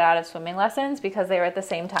could get out of swimming lessons, because they were at the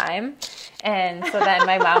same time. And so then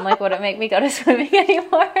my mom wouldn't make me go to swimming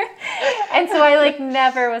anymore. And so I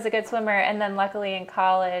never was a good swimmer. And then luckily in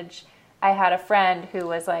college, I had a friend who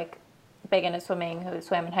was big into swimming, who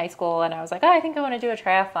swam in high school. And I was like, I think I want to do a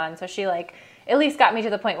triathlon. So she at least got me to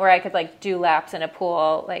the point where I could do laps in a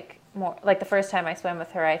pool. More the first time I swam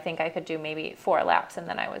with her, I think I could do maybe 4 laps and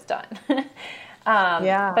then I was done.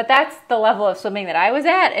 But that's the level of swimming that I was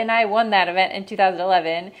at, and I won that event in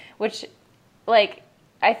 2011, which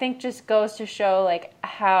I think just goes to show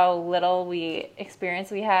how little experience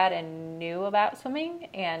we had and knew about swimming,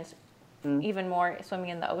 and even more swimming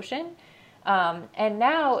in the ocean. And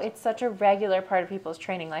now it's such a regular part of people's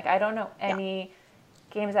training. I don't know any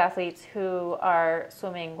games athletes who are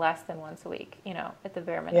swimming less than once a week, at the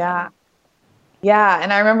bare minimum. Yeah,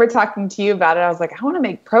 and I remember talking to you about it. I was like, I want to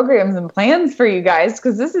make programs and plans for you guys,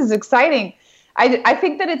 because this is exciting. I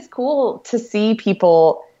think that it's cool to see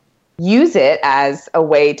people use it as a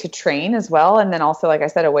way to train as well, and then also, like I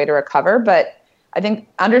said, a way to recover. But I think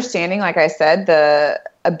understanding, like I said, the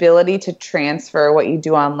ability to transfer what you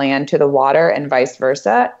do on land to the water and vice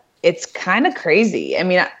versa, it's kind of crazy. I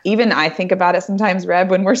mean, even I think about it sometimes, Reb,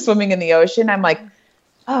 when we're swimming in the ocean, I'm like,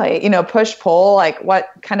 push, pull,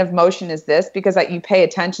 what kind of motion is this? Because you pay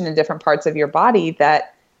attention to different parts of your body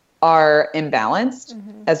that are imbalanced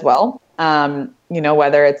as well.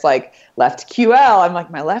 Whether it's left QL,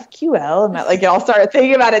 I'm my left QL, and I'll start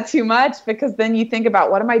thinking about it too much, because then you think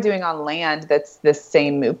about, what am I doing on land that's this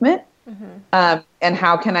same movement? And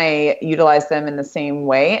how can I utilize them in the same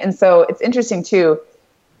way? And so it's interesting too,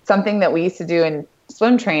 something that we used to do in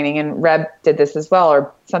swim training, and Reb did this as well,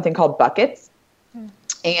 or something called buckets.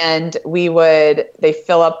 And they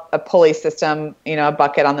fill up a pulley system, a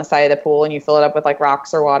bucket on the side of the pool, and you fill it up with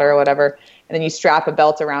rocks or water or whatever. And then you strap a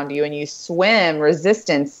belt around you and you swim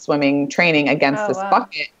resistance swimming training against this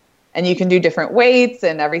bucket. And you can do different weights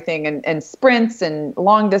and everything, and sprints and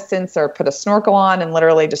long distance, or put a snorkel on and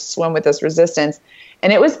literally just swim with this resistance.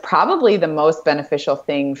 And it was probably the most beneficial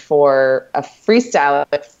thing for freestyle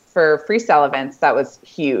events. That was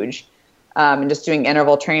huge. And just doing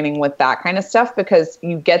interval training with that kind of stuff, because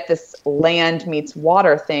you get this land meets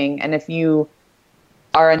water thing. And if you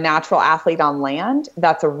are a natural athlete on land,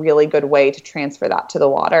 that's a really good way to transfer that to the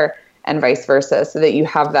water, and vice versa, so that you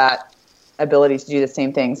have that ability to do the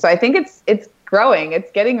same thing. So I think it's growing.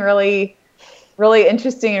 It's getting really, really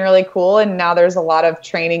interesting and really cool. And now there's a lot of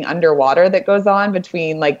training underwater that goes on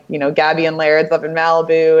between like, Gabby and Laird's up in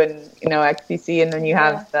Malibu and, XPC. And then you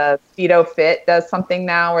have the Speedo Fit does something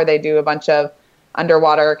now where they do a bunch of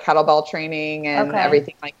underwater kettlebell training and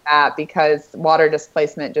everything like that, because water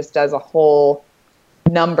displacement just does a whole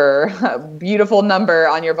beautiful number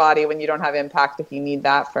on your body when you don't have impact, if you need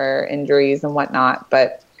that for injuries and whatnot.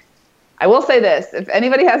 But I will say this, if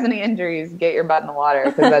anybody has any injuries, get your butt in the water,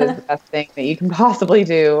 because that is the best thing that you can possibly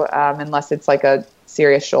do, unless it's like a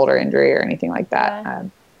serious shoulder injury or anything like that. Yeah.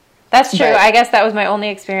 That's true. I guess that was my only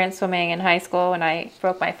experience swimming in high school when I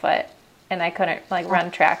broke my foot and I couldn't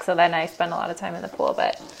run track. So then I spent a lot of time in the pool.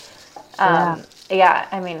 But yeah,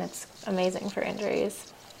 I mean, it's amazing for injuries.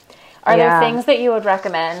 Are there things that you would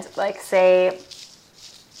recommend? Like, say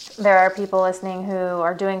there are people listening who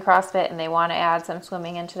are doing CrossFit and they want to add some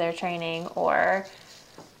swimming into their training, or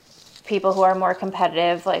people who are more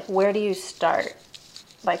competitive. Like, where do you start?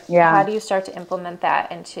 Like, how do you start to implement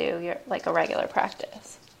that into your a regular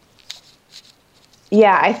practice?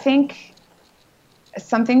 Yeah, I think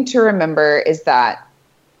something to remember is that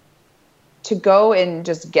to go and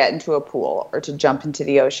just get into a pool or to jump into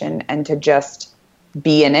the ocean and to just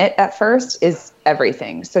be in it at first is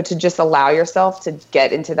everything. So to just allow yourself to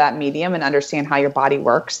get into that medium and understand how your body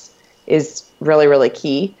works is really, really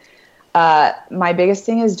key. My biggest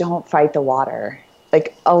thing is don't fight the water.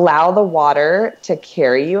 Like, allow the water to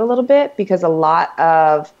carry you a little bit, because a lot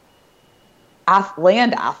of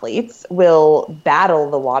land athletes will battle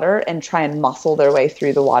the water and try and muscle their way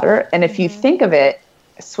through the water. And if you think of it,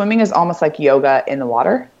 swimming is almost like yoga in the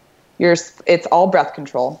water. It's all breath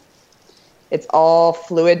control. It's all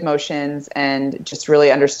fluid motions and just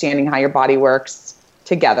really understanding how your body works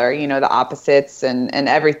together, the opposites and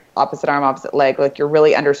every opposite arm, opposite leg. Like, you're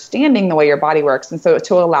really understanding the way your body works. And so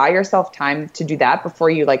to allow yourself time to do that before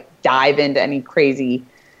you dive into any crazy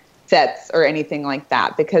sets or anything like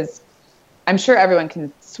that, because I'm sure everyone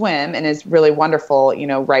can swim and is really wonderful,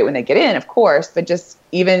 right when they get in, of course, but just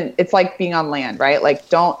even, it's like being on land, right? Like,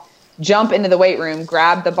 don't jump into the weight room,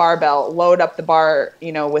 grab the barbell, load up the bar,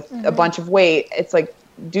 with a bunch of weight. It's like,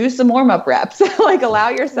 do some warm-up reps. Allow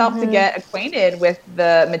yourself to get acquainted with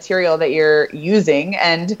the material that you're using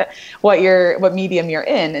and what medium you're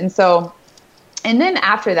in. And then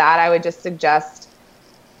after that, I would just suggest,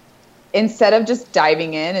 instead of just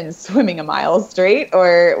diving in and swimming a mile straight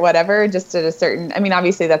or whatever, just at a certain,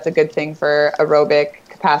 obviously that's a good thing for aerobic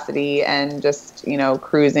capacity and just,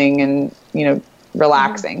 cruising and,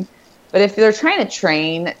 relaxing. But if they're trying to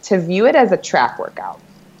train, to view it as a track workout.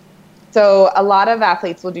 So a lot of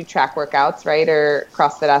athletes will do track workouts, right? Or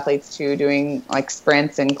CrossFit athletes too, doing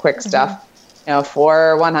sprints and quick stuff,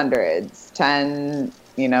 4 100s, 10,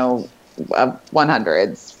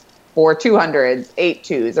 100s, 4 200s, 8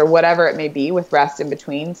 2s, or whatever it may be with rest in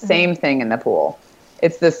between. Same thing in the pool.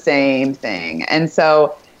 It's the same thing. And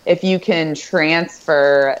so if you can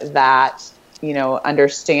transfer that,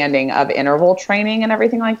 understanding of interval training and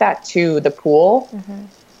everything like that to the pool,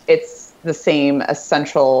 it's the same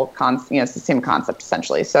essential it's the same concept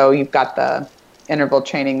essentially. So you've got the interval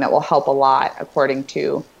training that will help a lot according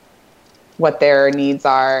to what their needs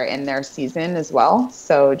are in their season as well.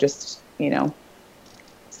 So just,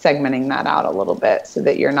 segmenting that out a little bit so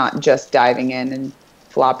that you're not just diving in and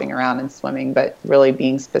flopping around and swimming, but really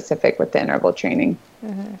being specific with the interval training.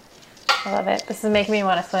 I love it. This is making me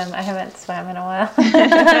want to swim. I haven't swam in a while.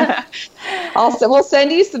 Also, we'll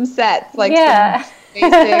send you some sets, some basic.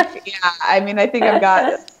 I think I've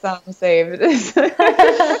got some saved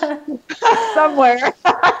somewhere.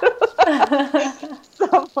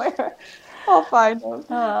 Somewhere. I'll find them.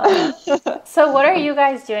 So what are you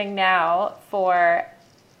guys doing now for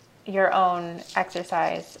your own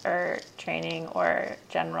exercise or training or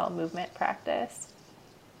general movement practice?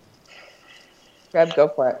 Reb, go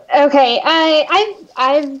for it. Okay,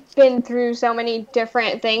 I've been through so many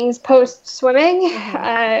different things post swimming.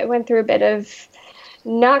 I went through a bit of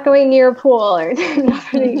not going near a pool or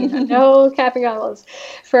no capping goggles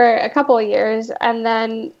for a couple of years. And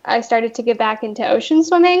then I started to get back into ocean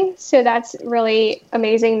swimming. So that's really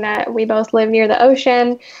amazing that we both live near the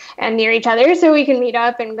ocean and near each other, so we can meet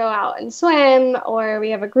up and go out and swim, or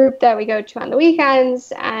we have a group that we go to on the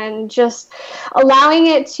weekends, and just allowing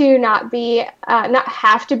it to not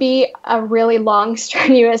have to be a really long,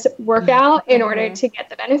 strenuous workout in order to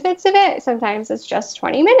get the benefits of it. Sometimes it's just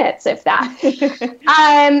 20 minutes, if that.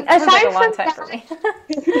 Aside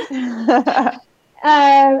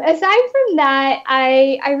from that,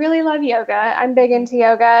 I really love yoga. I'm big into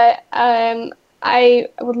yoga. I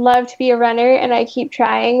would love to be a runner, and I keep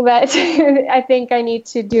trying, but I think I need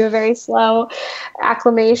to do a very slow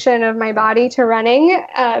acclimation of my body to running,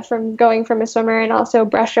 from going from a swimmer and also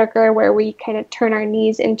breaststroker, where we kind of turn our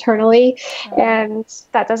knees internally, and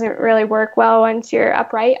that doesn't really work well once you're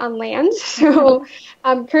upright on land. So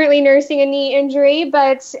I'm currently nursing a knee injury,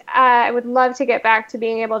 but I would love to get back to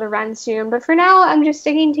being able to run soon. But for now, I'm just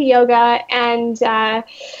sticking to yoga, and I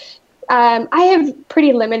have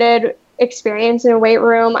pretty limited experience in a weight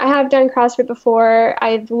room. I have done CrossFit before.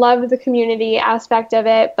 I love the community aspect of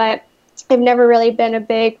it, but I've never really been a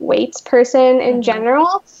big weights person in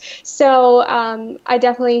general. So I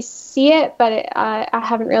definitely see it, but I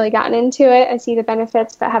haven't really gotten into it. I see the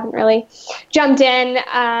benefits, but haven't really jumped in.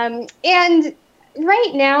 And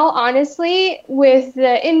right now, honestly, with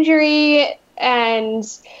the injury and,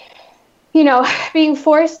 being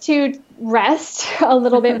forced to rest a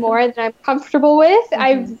little bit more than I'm comfortable with,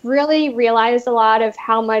 I've really realized a lot of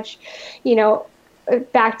how much,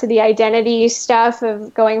 back to the identity stuff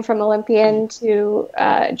of going from Olympian to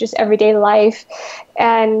just everyday life,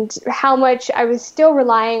 and how much I was still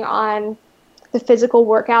relying on the physical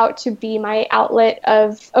workout to be my outlet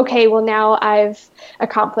of, okay, well, now I've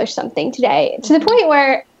accomplished something today, to the point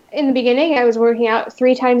where in the beginning I was working out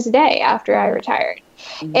 3 times a day after I retired.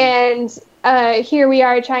 And here we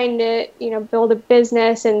are trying to, build a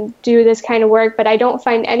business and do this kind of work, but I don't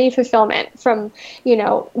find any fulfillment from,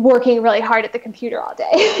 working really hard at the computer all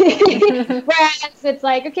day. Whereas it's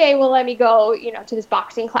like, okay, well, let me go, to this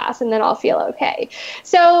boxing class and then I'll feel okay.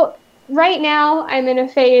 So right now I'm in a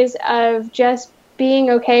phase of just being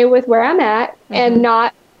okay with where I'm at and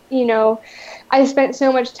not, I spent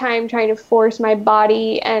so much time trying to force my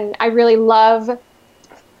body, and I really love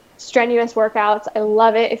strenuous workouts. I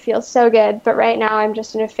love it. It feels so good. But right now I'm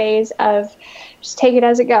just in a phase of just take it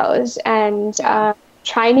as it goes and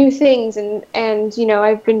try new things. And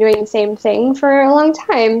I've been doing the same thing for a long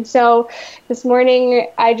time. So this morning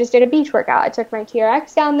I just did a beach workout. I took my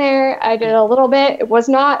TRX down there. I did a little bit. It was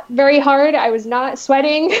not very hard. I was not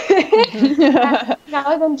sweating.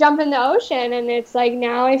 Now then jump in the ocean, and it's like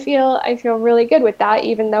now I feel really good with that,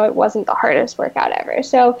 even though it wasn't the hardest workout ever.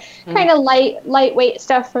 So kind of lightweight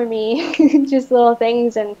stuff for me, just little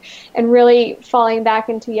things, and really falling back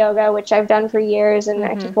into yoga, which I've done for years, and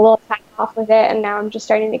I took a little time off with it, and now I'm just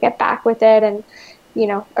starting to get back with it. And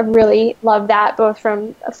I really love that, both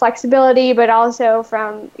from flexibility, but also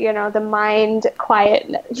from the mind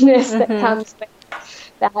quietness that comes with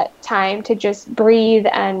that time to just breathe.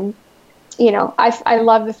 And I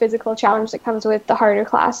love the physical challenge that comes with the harder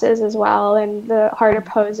classes as well, and the harder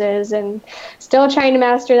poses, and still trying to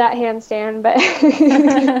master that handstand, but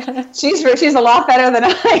she's a lot better than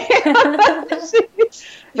I am.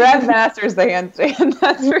 Brad masters the handstand,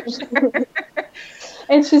 that's for sure.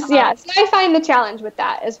 It's just, so I find the challenge with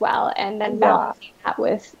that as well, and then balancing that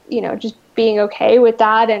with, just being okay with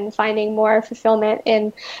that and finding more fulfillment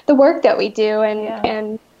in the work that we do,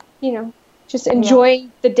 and just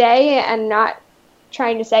enjoying the day and not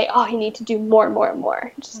trying to say, oh, you need to do more and more and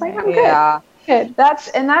more. Just like, I'm good. Yeah. Good. That's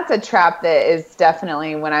a trap that is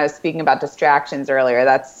definitely, when I was speaking about distractions earlier,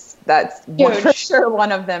 that's for sure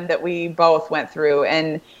one of them that we both went through,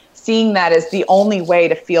 and seeing that as the only way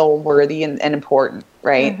to feel worthy and important,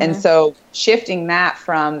 right? And so shifting that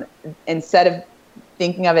from, instead of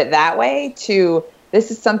thinking of it that way, to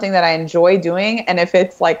this is something that I enjoy doing, and if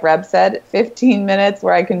it's like Reb said, 15 minutes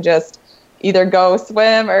where I can just either go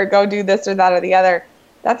swim or go do this or that or the other,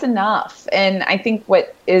 that's enough. And I think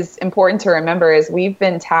what is important to remember is we've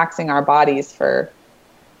been taxing our bodies for,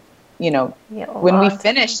 when we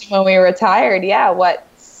finished, when we retired,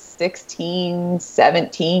 16,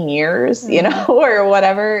 17 years, or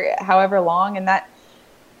whatever, however long. And that,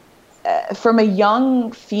 from a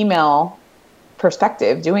young female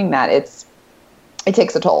perspective, doing that, it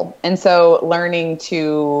takes a toll. And so learning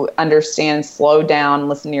to understand, slow down,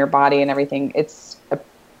 listen to your body and everything, it's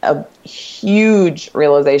a huge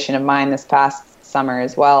realization of mine this past summer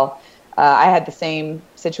as well. I had the same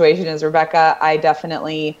situation as Rebecca. I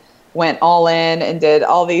definitely went all in and did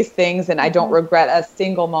all these things, and I don't regret a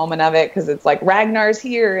single moment of it, because it's like Ragnar's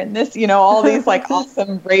here and this, all these like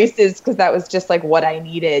awesome races, because that was just like what I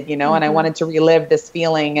needed, and I wanted to relive this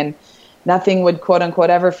feeling, and nothing would quote unquote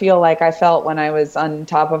ever feel like I felt when I was on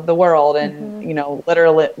top of the world, and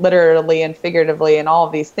literally and figuratively and all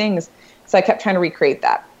of these things. So I kept trying to recreate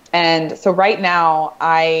that. And so right now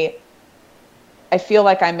I feel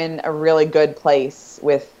like I'm in a really good place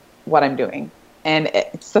with what I'm doing. And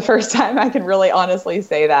it's the first time I can really honestly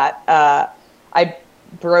say that. I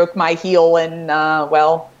broke my heel in,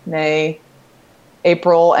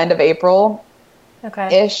 end of April.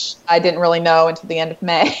 ish. I didn't really know until the end of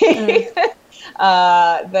May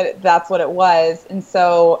that's what it was. And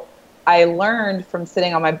so I learned from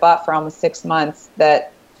sitting on my butt for almost 6 months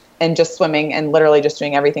and just swimming and literally just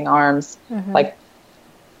doing everything arms, like,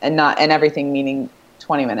 and everything meaning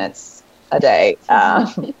 20 minutes a day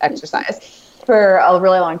exercise for a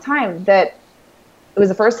really long time, that it was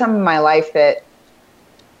the first time in my life that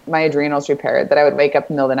my adrenals repaired, that I would wake up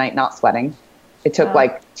in the middle of the night not sweating. It took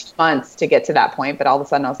like 2 months to get to that point, but all of a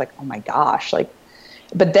sudden I was like, oh my gosh, like,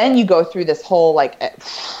 but then you go through this whole, like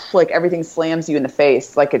everything slams you in the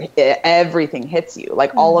face, like everything hits you,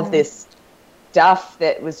 like all of this stuff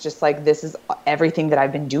that was just like, this is everything that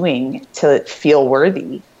I've been doing to feel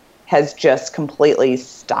worthy has just completely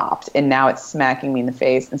stopped. And now it's smacking me in the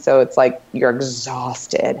face. And so it's like, you're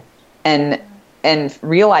exhausted. And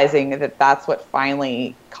realizing that that's what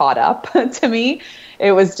finally caught up to me.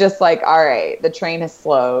 It was just like, all right, the train has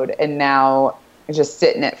slowed, and now just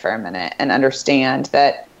sit in it for a minute and understand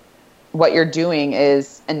that what you're doing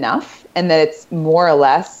is enough, and that it's more or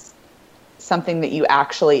less something that you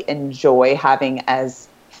actually enjoy having as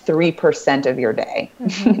 3% of your day.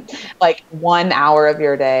 Like 1 hour of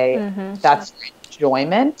your day, that's your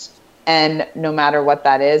enjoyment. And no matter what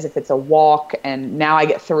that is, if it's a walk, and now I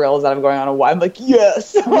get thrills out of going on a walk, I'm like,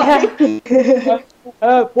 yes, walk.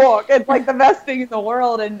 It's like the best thing in the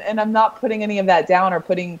world. And I'm not putting any of that down or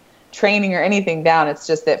putting training or anything down. It's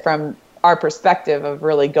just that from our perspective of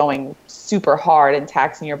really going super hard and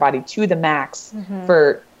taxing your body to the max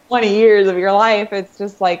for 20 years of your life, it's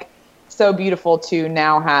just like so beautiful to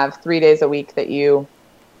now have 3 days a week that you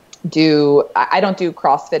do. I don't do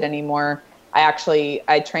CrossFit anymore. I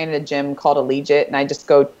train at a gym called Allegiate, and I just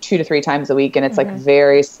go 2 to 3 times a week, and it's like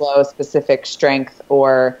very slow, specific strength,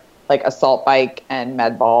 or like assault bike and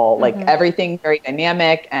med ball, like everything very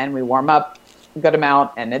dynamic, and we warm up a good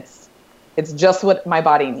amount, and it's just what my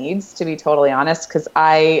body needs, to be totally honest, because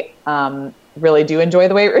I really do enjoy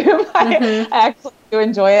the weight room. I actually do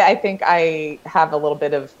enjoy it. I think I have a little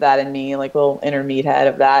bit of that in me, like a little inner meathead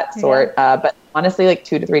of that sort. But honestly, like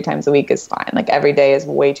 2 to 3 times a week is fine. Like every day is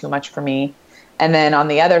way too much for me. And then on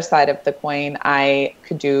the other side of the coin, I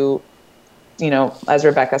could do, as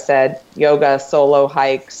Rebecca said, yoga, solo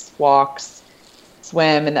hikes, walks,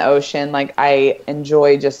 swim in the ocean. Like I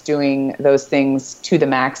enjoy just doing those things to the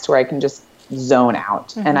max, to where I can just zone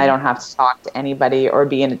out and I don't have to talk to anybody or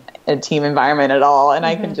be in a team environment at all. And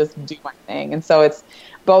I can just do my thing. And so it's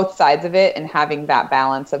both sides of it, and having that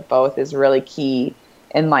balance of both is really key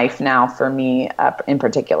in life now for me in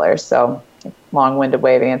particular. So long-winded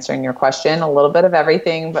way of answering your question, a little bit of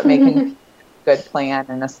everything, but making a good plan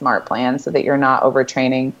and a smart plan so that you're not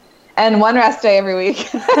overtraining. And 1 rest day every week.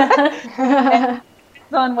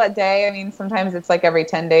 On what day? I mean, sometimes it's like every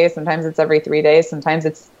 10 days, sometimes it's every 3 days, sometimes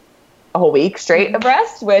it's a whole week straight of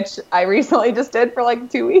rest, which I recently just did for like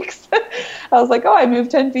 2 weeks. I was like, oh, I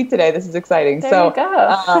moved 10 feet today. This is exciting. There you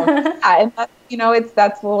go. And that,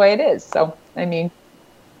 that's the way it is. So, I mean,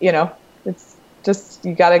 it's just,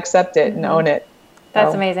 you got to accept it and own it.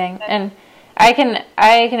 That's amazing. And I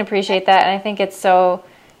can appreciate that. And I think it's so,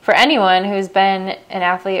 for anyone who's been an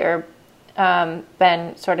athlete or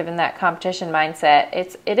been sort of in that competition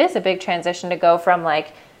mindset, it is a big transition to go from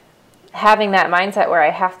like having that mindset where I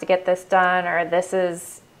have to get this done, or this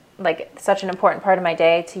is like such an important part of my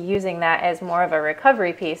day, to using that as more of a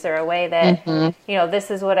recovery piece, or a way that, this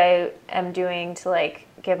is what I am doing to like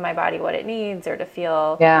give my body what it needs, or to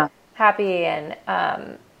feel happy.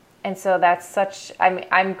 And so that's such,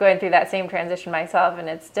 I'm going through that same transition myself, and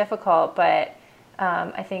it's difficult, but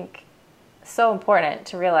I think so important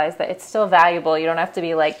to realize that it's still valuable. You don't have to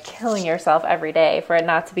be like killing yourself every day for it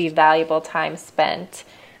not to be valuable time spent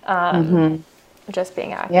just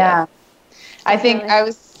being active. Yeah. I think I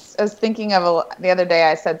was thinking of the other day,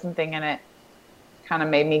 I said something and it kind of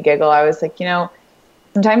made me giggle. I was like,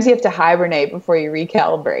 sometimes you have to hibernate before you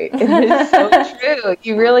recalibrate. It's so true.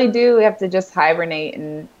 You really do have to just hibernate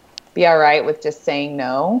and be all right with just saying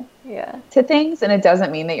no to things. And it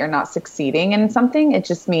doesn't mean that you're not succeeding in something. It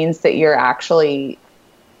just means that you're actually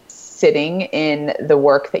sitting in the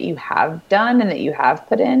work that you have done and that you have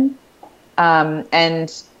put in.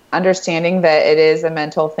 And understanding that it is a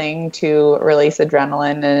mental thing to release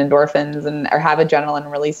adrenaline and endorphins, or have adrenaline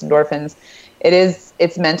and release endorphins.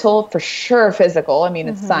 It's mental, for sure, physical. I mean,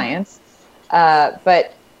 it's science.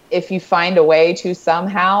 But if you find a way to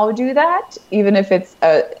somehow do that, even if it's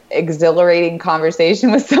a exhilarating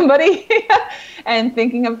conversation with somebody and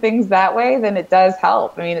thinking of things that way, then it does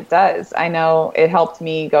help. I mean, it does. I know it helped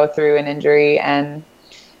me go through an injury, and,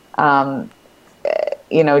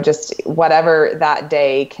 just whatever that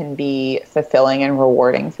day can be fulfilling and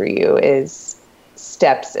rewarding for you is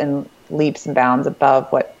steps and leaps and bounds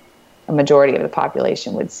above what a majority of the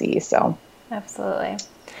population would see. So absolutely.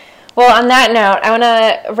 Well, on that note, I want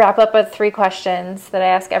to wrap up with 3 questions that I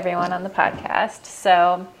ask everyone on the podcast.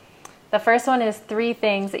 So the first one is 3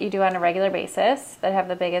 things that you do on a regular basis that have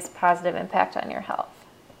the biggest positive impact on your health.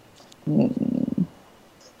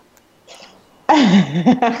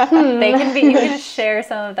 They can be, you can share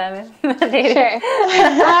some of them. Sure.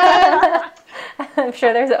 I'm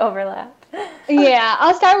sure there's an overlap. Yeah,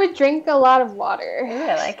 I'll start with drink a lot of water. Ooh,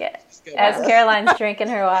 I like it. As Caroline's drinking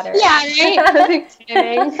her water. Yeah, right? Perfect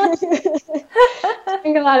timing.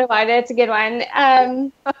 Drink a lot of water. It's a good one.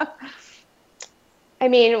 I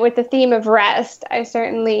mean, with the theme of rest, I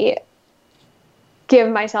certainly give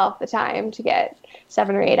myself the time to get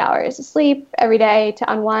 7 or 8 hours of sleep every day to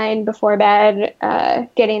unwind before bed.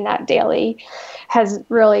 Getting that daily has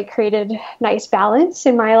really created nice balance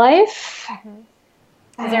in my life.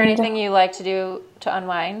 Is there anything you like to do to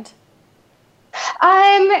unwind?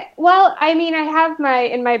 Well, I mean, I have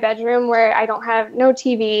in my bedroom where I don't have no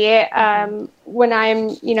TV. When I'm,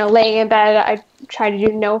 laying in bed, I try to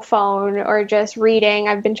do no phone or just reading.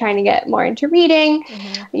 I've been trying to get more into reading.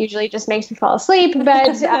 It usually just makes me fall asleep,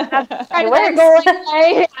 but try to let it go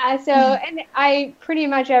away. So, and I pretty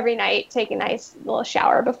much every night take a nice little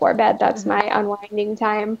shower before bed. That's my unwinding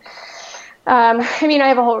time. I mean, I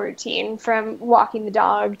have a whole routine from walking the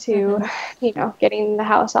dog to, getting the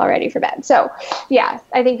house all ready for bed. So, yeah,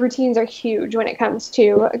 I think routines are huge when it comes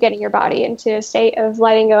to getting your body into a state of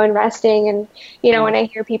letting go and resting. And, when I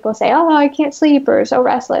hear people say, oh, I can't sleep or so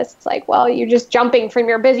restless, it's like, well, you're just jumping from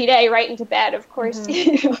your busy day right into bed. Of course,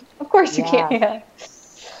 of course you can't.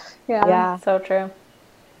 Yeah, so true.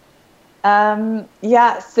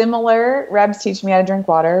 Similar. Reb's teaching me how to drink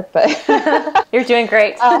water, but you're doing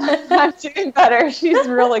great. I'm doing better. She's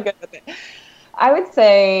really good with it. I would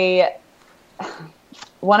say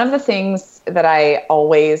one of the things that I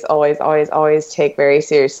always take very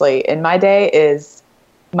seriously in my day is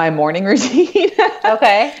my morning routine.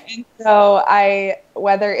 Okay. And so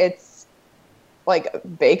whether it's like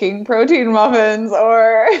baking protein muffins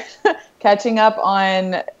or catching up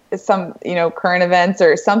on some, current events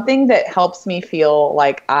or something that helps me feel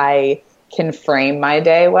like I can frame my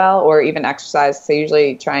day well, or even exercise. So I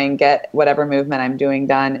usually try and get whatever movement I'm doing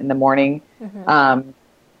done in the morning.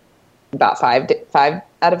 About 5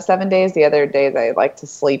 out of 7 days. The other days I like to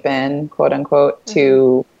sleep in, quote unquote,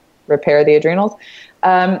 to repair the adrenals.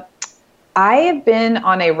 I have been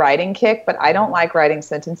on a writing kick, but I don't like writing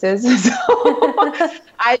sentences. So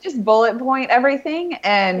I just bullet point everything.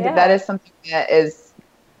 And that is something that is,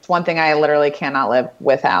 it's one thing I literally cannot live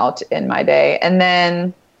without in my day. And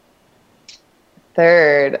then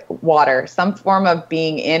third, water, some form of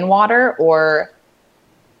being in water or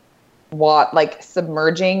like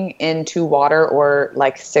submerging into water, or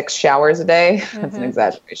like 6 showers a day. That's an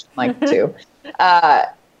exaggeration, like 2.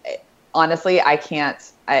 Honestly, I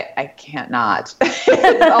can't not.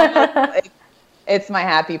 It's my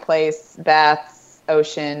happy place. Baths,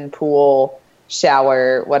 ocean, pool,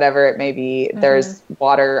 shower, whatever it may be. There's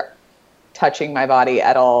water touching my body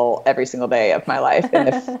every single day of my life.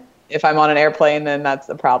 And if I'm on an airplane, then that's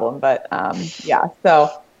a problem. But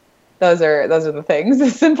so those are the things,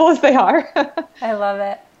 as simple as they are. I love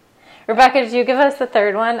it. Rebecca, did you give us the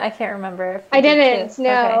third one? I can't remember. I didn't.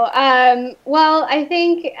 No. Okay. Well, I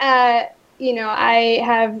think I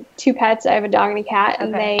have 2 pets. I have a dog and a cat,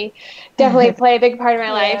 and they definitely play a big part of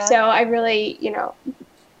my life. So I really,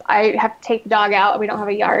 I have to take the dog out. We don't have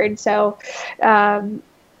a yard. So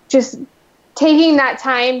just taking that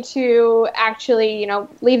time to actually,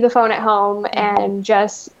 leave the phone at home and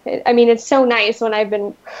just, it's so nice when I've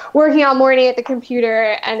been working all morning at the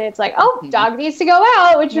computer and it's like, oh, dog needs to go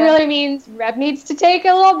out, which really means Reb needs to take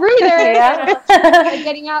a little breather.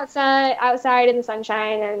 Getting outside in the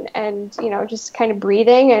sunshine and just kind of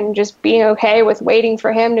breathing and just being okay with waiting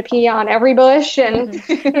for him to pee on every bush and,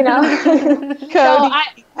 So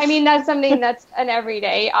that's something that's an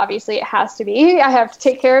everyday. Obviously, it has to be. I have to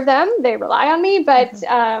take care of them. They rely on me, but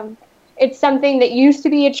it's something that used to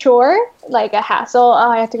be a chore, like a hassle. Oh,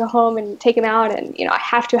 I have to go home and take him out, and I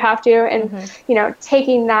have to, and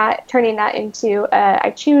turning that into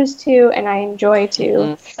I choose to, and I enjoy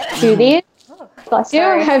to do these. Bless you.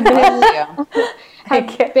 Have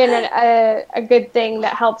been a good thing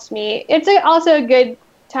that helps me. It's also a good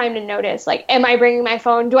time to notice, like, am I bringing my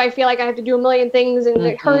phone? Do I feel like I have to do a million things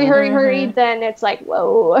and hurry? Then it's like,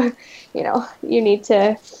 whoa, you need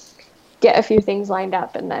to get a few things lined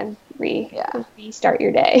up and then restart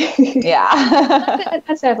your day.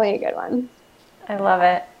 That's definitely a good one. I love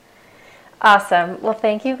it. Awesome. Well,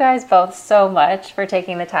 thank you guys both so much for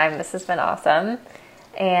taking the time. This has been awesome.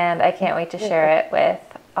 And I can't wait to share it with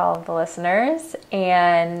all of the listeners.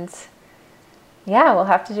 And yeah, we'll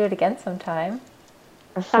have to do it again sometime.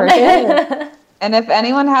 For sure. And if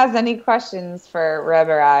anyone has any questions for Reb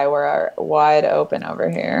or I, we're wide open over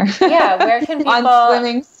here. Yeah, where can people... on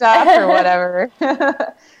swimming stuff or whatever.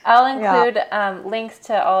 I'll include links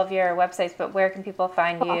to all of your websites, but where can people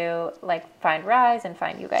find you, like find Rise and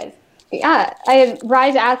find you guys? Yeah,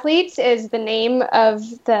 Rise Athletes is the name of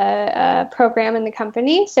the program in the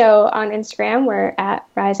company. So on Instagram, we're at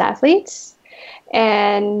Rise Athletes.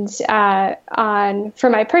 And for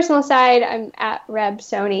my personal side, I'm at Reb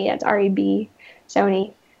Sony. That's REB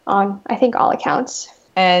Sony on, I think, all accounts.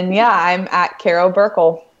 And yeah, I'm at Carol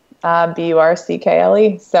Burkle,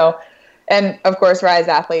 Burckle. So, and of course, Rise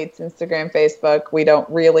Athletes, Instagram, Facebook. We don't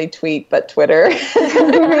really tweet, but Twitter.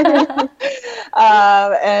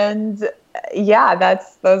 And yeah,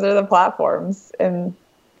 those are the platforms. And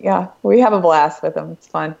yeah, we have a blast with them. It's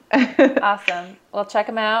fun. Awesome. Well, check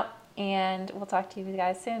them out, and we'll talk to you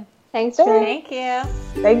guys soon. Thanks. Thank you.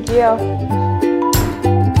 Thank you.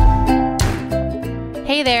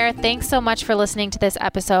 Hey there, thanks so much for listening to this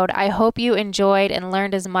episode. I hope you enjoyed and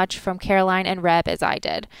learned as much from Caroline and Reb as I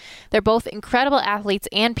did. They're both incredible athletes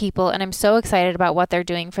and people, and I'm so excited about what they're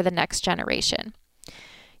doing for the next generation.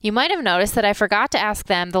 You might have noticed that I forgot to ask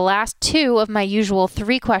them the last 2 of my usual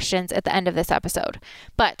 3 questions at the end of this episode.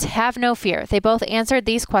 But have no fear, they both answered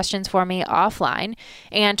these questions for me offline.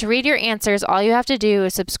 And to read your answers, all you have to do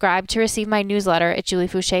is subscribe to receive my newsletter at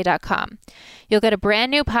juliefoucher.com. You'll get a brand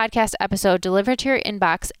new podcast episode delivered to your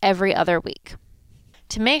inbox every other week.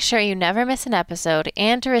 To make sure you never miss an episode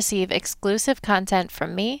and to receive exclusive content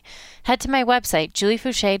from me, head to my website,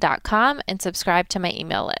 juliefoucher.com, and subscribe to my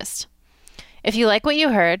email list. If you like what you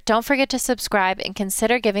heard, don't forget to subscribe and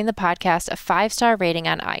consider giving the podcast a 5-star rating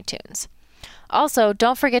on iTunes. Also,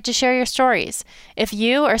 don't forget to share your stories. If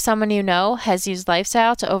you or someone you know has used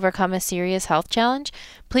lifestyle to overcome a serious health challenge,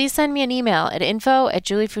 please send me an email at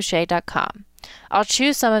info@juliefoucher.com. I'll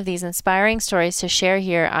choose some of these inspiring stories to share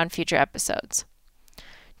here on future episodes.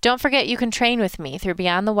 Don't forget you can train with me through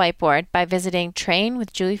Beyond the Whiteboard by visiting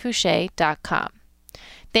trainwithjuliefoucher.com.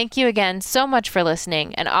 Thank you again so much for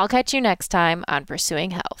listening, and I'll catch you next time on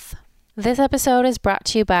Pursuing Health. This episode is brought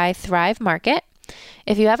to you by Thrive Market.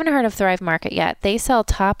 If you haven't heard of Thrive Market yet, they sell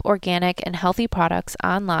top organic and healthy products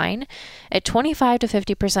online at 25 to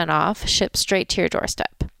 50% off, shipped straight to your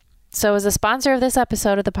doorstep. So as a sponsor of this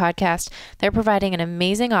episode of the podcast, they're providing an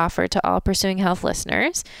amazing offer to all Pursuing Health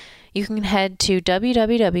listeners. You can head to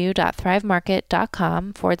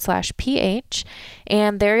www.thrivemarket.com/PH,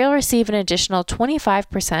 and there you'll receive an additional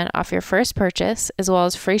 25% off your first purchase, as well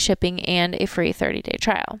as free shipping and a free 30-day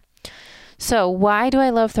trial. So why do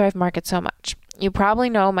I love Thrive Market so much? You probably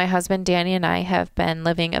know my husband Danny and I have been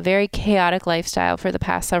living a very chaotic lifestyle for the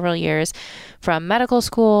past several years, from medical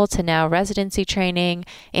school to now residency training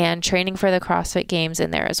and training for the CrossFit Games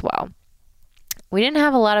in there as well. We didn't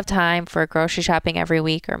have a lot of time for grocery shopping every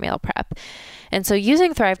week or meal prep. And so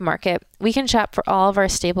using Thrive Market, we can shop for all of our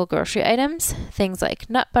staple grocery items, things like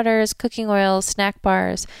nut butters, cooking oils, snack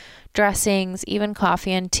bars, dressings, even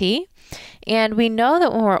coffee and tea. And we know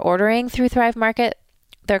that when we're ordering through Thrive Market,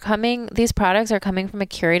 these products are coming from a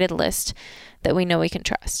curated list that we know we can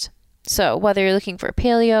trust. So whether you're looking for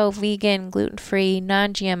paleo, vegan, gluten-free,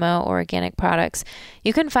 non-GMO, or organic products,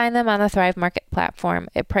 you can find them on the Thrive Market platform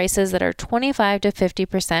at prices that are 25 to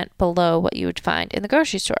 50% below what you would find in the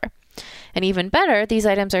grocery store. And even better, these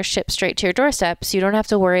items are shipped straight to your doorstep, so you don't have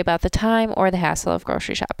to worry about the time or the hassle of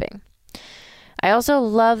grocery shopping. I also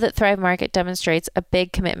love that Thrive Market demonstrates a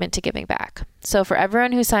big commitment to giving back. So for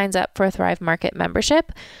everyone who signs up for a Thrive Market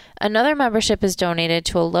membership, another membership is donated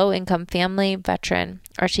to a low-income family, veteran,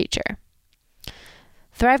 or teacher.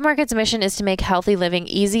 Thrive Market's mission is to make healthy living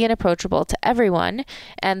easy and approachable to everyone,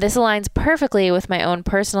 and this aligns perfectly with my own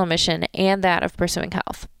personal mission and that of Pursuing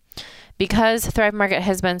Health. Because Thrive Market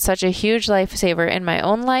has been such a huge lifesaver in my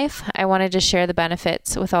own life, I wanted to share the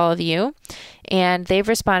benefits with all of you, and they've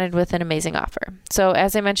responded with an amazing offer. So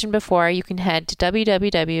as I mentioned before, you can head to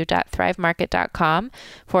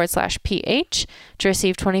www.thrivemarket.com/PH to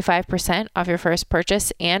receive 25% off your first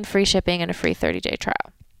purchase and free shipping and a free 30-day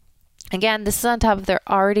trial. Again, this is on top of their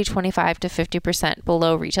already 25 to 50%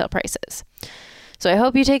 below retail prices. So I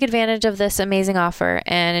hope you take advantage of this amazing offer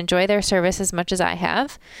and enjoy their service as much as I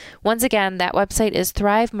have. Once again, that website is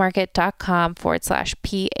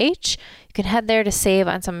thrivemarket.com/PH. You can head there to save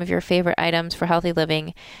on some of your favorite items for healthy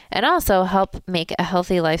living and also help make a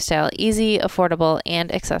healthy lifestyle easy, affordable,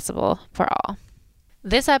 and accessible for all.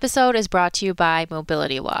 This episode is brought to you by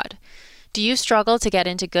Mobility WOD. Do you struggle to get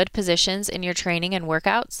into good positions in your training and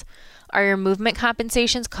workouts? Are your movement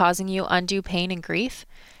compensations causing you undue pain and grief?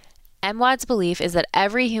 MWOD's belief is that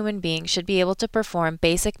every human being should be able to perform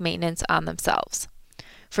basic maintenance on themselves.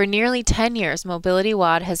 For nearly 10 years, Mobility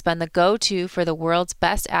WOD has been the go-to for the world's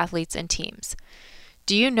best athletes and teams.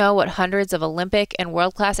 Do you know what hundreds of Olympic and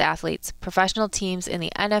world-class athletes, professional teams in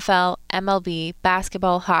the NFL, MLB,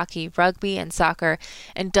 basketball, hockey, rugby, and soccer,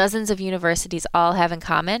 and dozens of universities all have in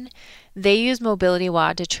common? They use Mobility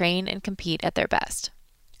WOD to train and compete at their best.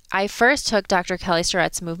 I first took Dr. Kelly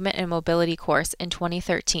Starrett's movement and mobility course in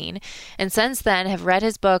 2013, and since then have read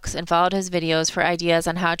his books and followed his videos for ideas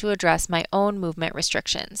on how to address my own movement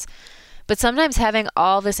restrictions. But sometimes having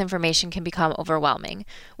all this information can become overwhelming,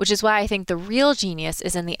 which is why I think the real genius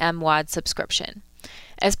is in the MWOD subscription.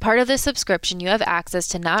 As part of this subscription, you have access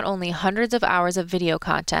to not only hundreds of hours of video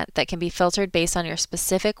content that can be filtered based on your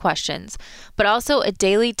specific questions, but also a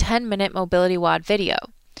daily 10-minute Mobility WOD video.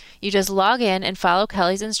 You just log in and follow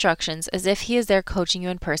Kelly's instructions as if he is there coaching you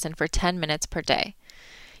in person for 10 minutes per day.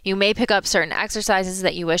 You may pick up certain exercises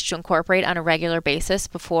that you wish to incorporate on a regular basis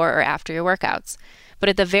before or after your workouts. But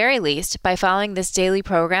at the very least, by following this daily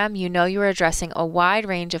program, you know you are addressing a wide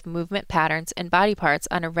range of movement patterns and body parts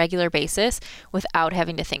on a regular basis without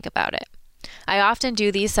having to think about it. I often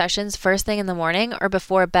do these sessions first thing in the morning or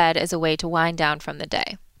before bed as a way to wind down from the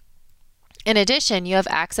day. In addition, you have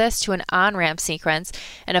access to an on-ramp sequence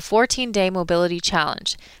and a 14-day mobility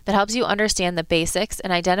challenge that helps you understand the basics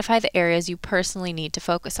and identify the areas you personally need to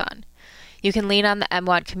focus on. You can lean on the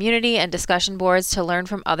MWOD community and discussion boards to learn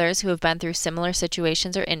from others who have been through similar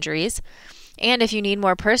situations or injuries. And if you need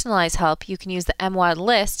more personalized help, you can use the MWOD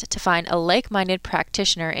list to find a like-minded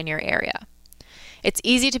practitioner in your area. It's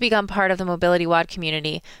easy to become part of the Mobility WOD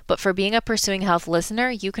community, but for being a Pursuing Health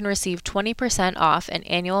listener, you can receive 20% off an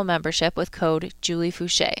annual membership with code Julie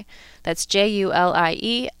Foucher. That's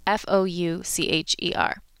JULIEFOUCHER.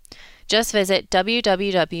 Just visit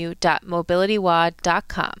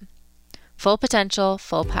www.mobilitywod.com. Full potential,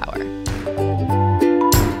 full power.